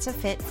see if it's a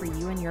fit for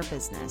you and your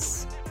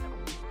business.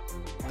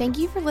 Thank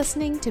you for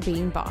listening to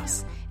Being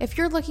Boss. If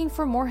you're looking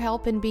for more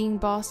help in being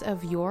boss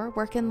of your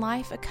work and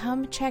life,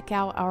 come check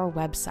out our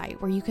website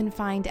where you can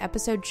find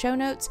episode show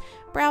notes,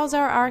 browse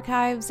our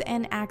archives,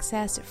 and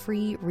access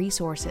free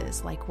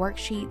resources like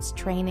worksheets,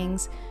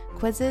 trainings,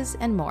 quizzes,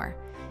 and more.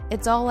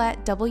 It's all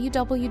at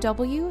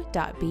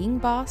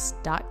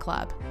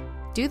www.beingboss.club.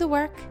 Do the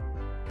work,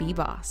 be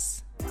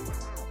boss.